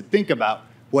us to think about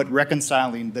what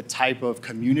reconciling the type of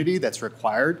community that's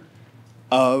required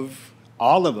of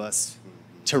all of us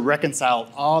to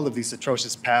reconcile all of these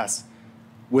atrocious pasts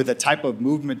with a type of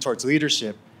movement towards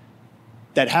leadership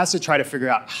that has to try to figure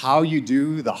out how you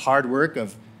do the hard work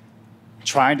of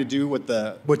trying to do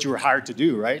what you were hired to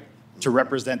do, right? To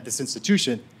represent this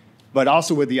institution, but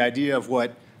also with the idea of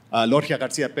what Lorgia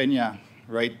Garcia Peña,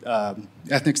 right,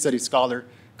 ethnic studies scholar,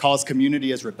 calls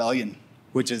community as rebellion,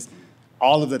 which is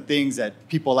all of the things that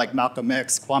people like Malcolm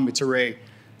X, Kwame Ture,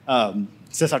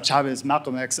 Cesar Chavez,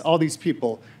 Malcolm X, all these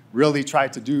people really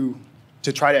tried to do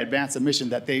to try to advance a mission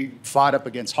that they fought up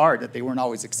against hard, that they weren't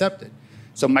always accepted.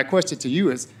 So my question to you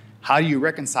is, how do you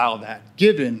reconcile that,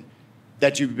 given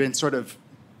that you've been sort of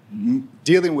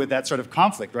dealing with that sort of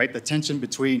conflict, right? The tension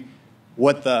between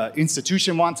what the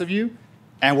institution wants of you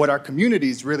and what our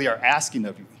communities really are asking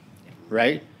of you,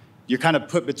 right? You're kind of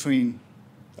put between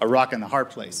a rock and a hard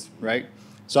place, right?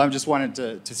 So I'm just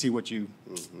wanted to see what you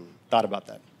thought about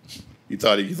that. You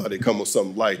thought he'd come with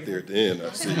something light there at the end.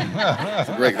 I see.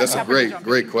 That's a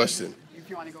great question. If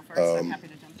you want to go first, I'm happy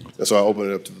to jump in. And so I'll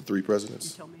open it up to the three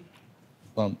presidents. You tell me.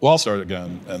 Well, I'll start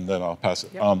again, and then I'll pass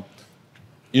it. Yep.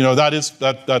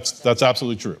 That's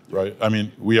absolutely true, right? I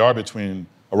mean, we are between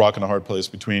a rock and a hard place,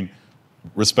 between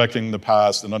respecting the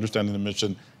past and understanding the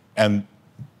mission and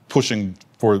pushing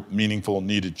for meaningful,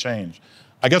 needed change.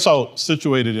 I guess I'll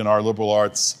situate it in our liberal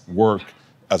arts work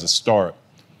as a start.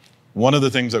 One of the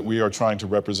things that we are trying to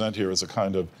represent here is a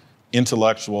kind of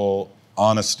intellectual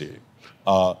honesty,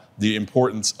 the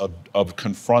importance of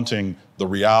confronting the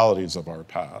realities of our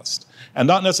past, and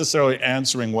not necessarily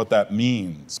answering what that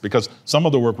means, because some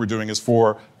of the work we're doing is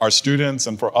for our students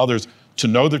and for others to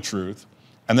know the truth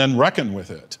and then reckon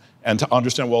with it and to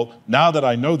understand, well, now that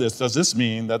I know this, does this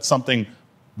mean that something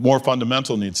more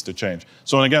fundamental needs to change?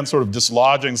 So again, sort of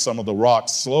dislodging some of the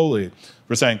rocks slowly,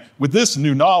 we're saying, with this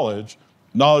new knowledge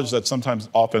that sometimes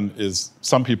often is,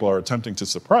 some people are attempting to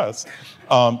suppress,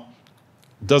 should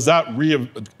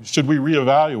we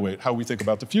reevaluate how we think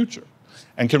about the future?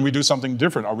 And can we do something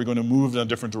different? Are we going to move in a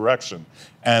different direction?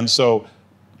 And so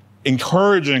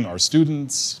encouraging our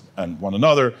students and one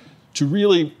another to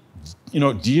really,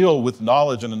 deal with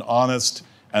knowledge in an honest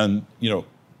and, in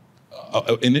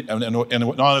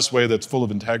an honest way that's full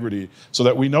of integrity, so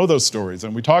that we know those stories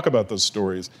and we talk about those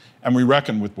stories and we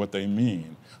reckon with what they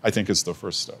mean, I think is the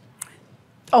first step.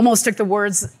 Almost took the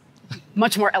words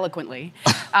much more eloquently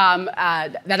than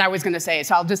I was going to say.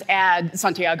 So I'll just add,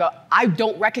 Santiago, I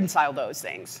don't reconcile those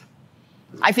things.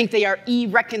 I think they are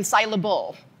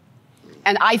irreconcilable.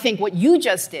 And I think what you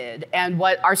just did and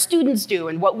what our students do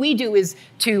and what we do is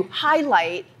to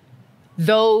highlight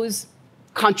those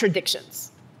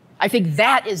contradictions. I think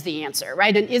that is the answer,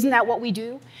 right? And isn't that what we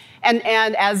do? And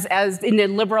as in the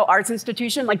liberal arts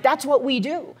institution, that's what we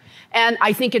do. And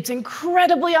I think it's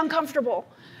incredibly uncomfortable.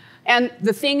 And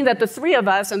the thing that the three of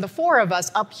us and the four of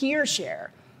us up here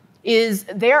share is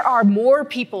there are more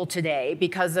people today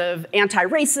because of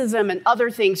anti-racism and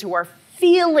other things who are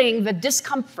feeling the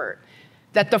discomfort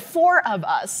that the four of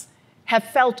us have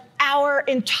felt our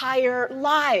entire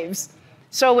lives.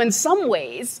 So in some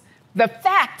ways, the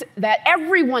fact that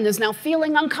everyone is now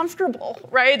feeling uncomfortable,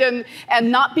 right,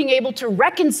 and not being able to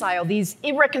reconcile these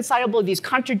irreconcilable,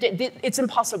 it's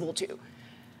impossible to.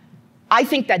 I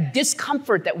think that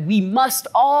discomfort that we must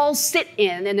all sit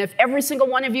in, and if every single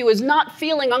one of you is not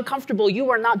feeling uncomfortable, you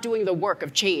are not doing the work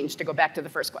of change, to go back to the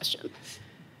first question.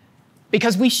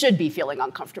 Because we should be feeling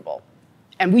uncomfortable,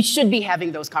 and we should be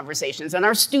having those conversations, and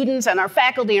our students and our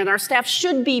faculty and our staff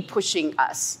should be pushing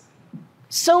us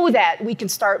so that we can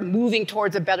start moving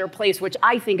towards a better place, which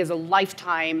I think is a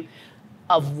lifetime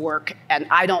of work, and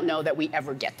I don't know that we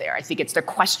ever get there. I think it's the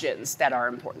questions that are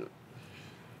important.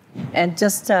 And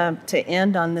just to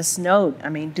end on this note, I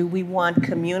mean, do we want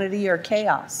community or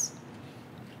chaos?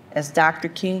 As Dr.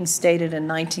 King stated in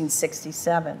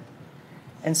 1967.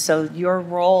 And so your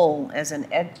role as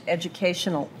an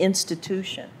educational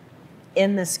institution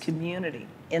in this community,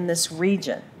 in this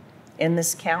region, in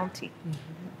this county,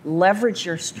 leverage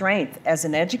your strength as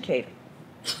an educator.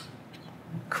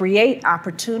 Create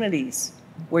opportunities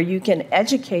where you can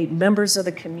educate members of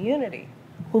the community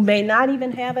who may not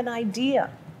even have an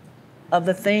idea of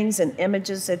the things and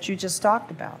images that you just talked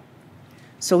about.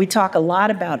 So we talk a lot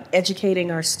about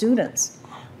educating our students,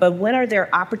 but when are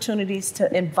there opportunities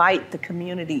to invite the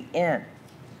community in?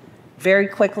 Very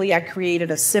quickly, I created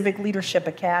a Civic Leadership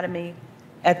Academy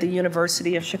at the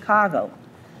University of Chicago,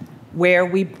 where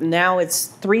now it's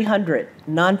 300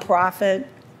 nonprofit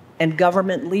and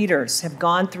government leaders have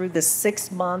gone through this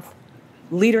 6-month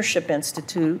Leadership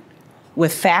Institute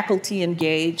with faculty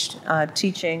engaged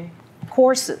teaching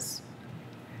courses.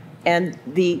 And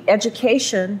the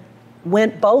education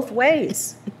went both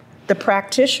ways. The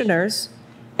practitioners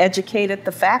educated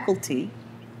the faculty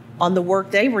on the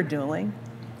work they were doing,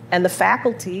 and the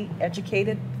faculty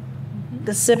educated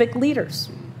the civic leaders.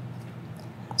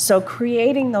 So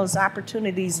creating those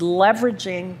opportunities,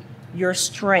 leveraging your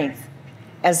strength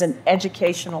as an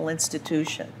educational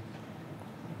institution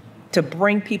to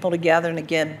bring people together and,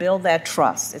 again, build that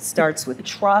trust. It starts with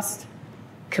trust,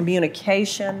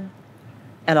 communication,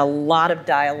 and a lot of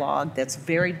dialogue that's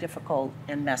very difficult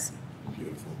and messy.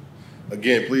 Beautiful.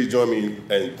 Again, please join me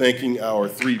in thanking our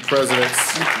 3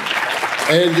 presidents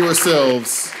and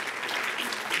yourselves.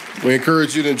 We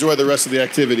encourage you to enjoy the rest of the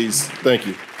activities. Thank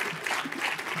you.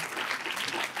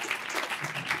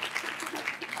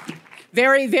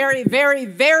 Very, very, very,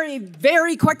 very,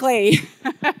 very quickly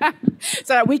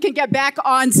so that we can get back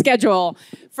on schedule.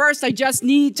 First, I just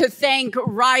need to thank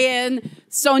Ryan,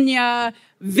 Sonya,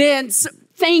 Vince.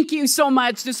 Thank you so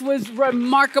much. This was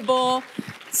remarkable.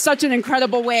 Such an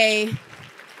incredible way.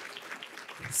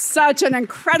 Such an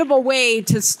incredible way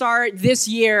to start this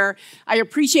year. I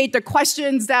appreciate the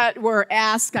questions that were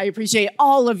asked. I appreciate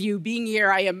all of you being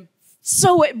here. I am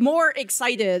so more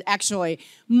excited, actually,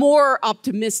 more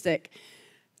optimistic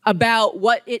about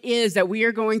what it is that we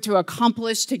are going to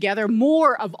accomplish together,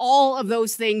 more of all of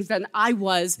those things than I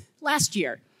was last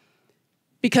year.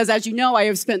 Because as you know, I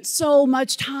have spent so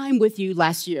much time with you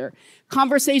last year.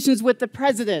 Conversations with the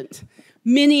president,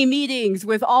 many meetings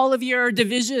with all of your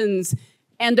divisions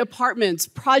and departments,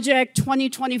 Project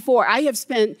 2024. I have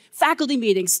spent faculty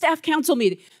meetings, staff council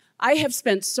meetings. I have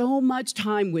spent so much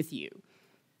time with you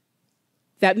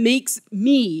that makes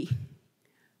me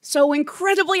so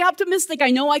incredibly optimistic.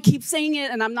 I know I keep saying it,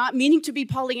 and I'm not meaning to be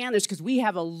Pollyannish, because we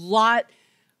have a lot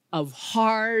of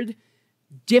hard,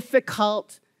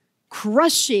 difficult,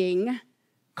 crushing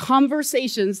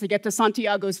conversations to get to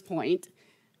Santiago's point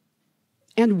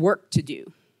and work to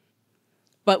do.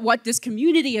 But what this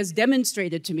community has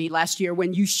demonstrated to me last year,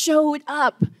 when you showed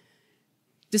up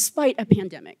despite a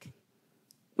pandemic,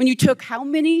 when you took how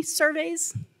many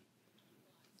surveys?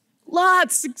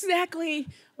 Lots, exactly,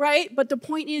 right? But the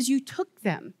point is, you took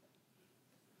them.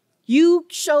 You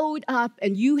showed up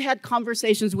and you had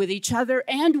conversations with each other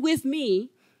and with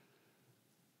me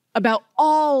about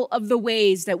all of the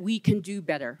ways that we can do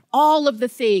better, all of the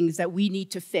things that we need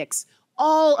to fix,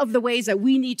 all of the ways that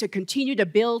we need to continue to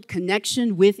build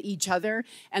connection with each other.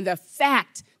 And the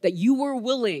fact that you were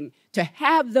willing to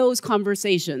have those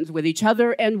conversations with each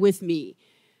other and with me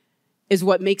is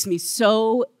what makes me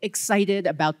so excited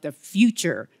about the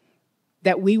future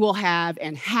that we will have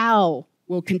and how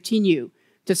we'll continue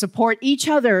to support each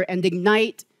other and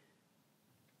ignite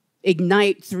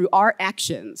through our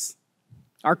actions,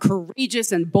 our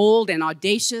courageous and bold and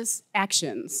audacious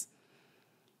actions,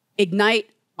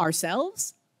 ignite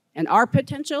ourselves and our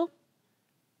potential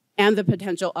and the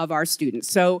potential of our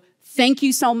students. So thank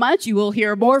you so much. You will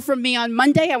hear more from me on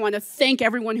Monday. I want to thank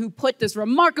everyone who put this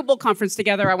remarkable conference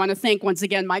together. I want to thank once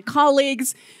again my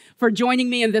colleagues for joining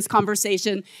me in this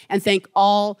conversation, and thank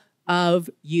all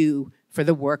of you for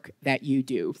the work that you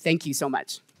do. Thank you so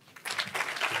much.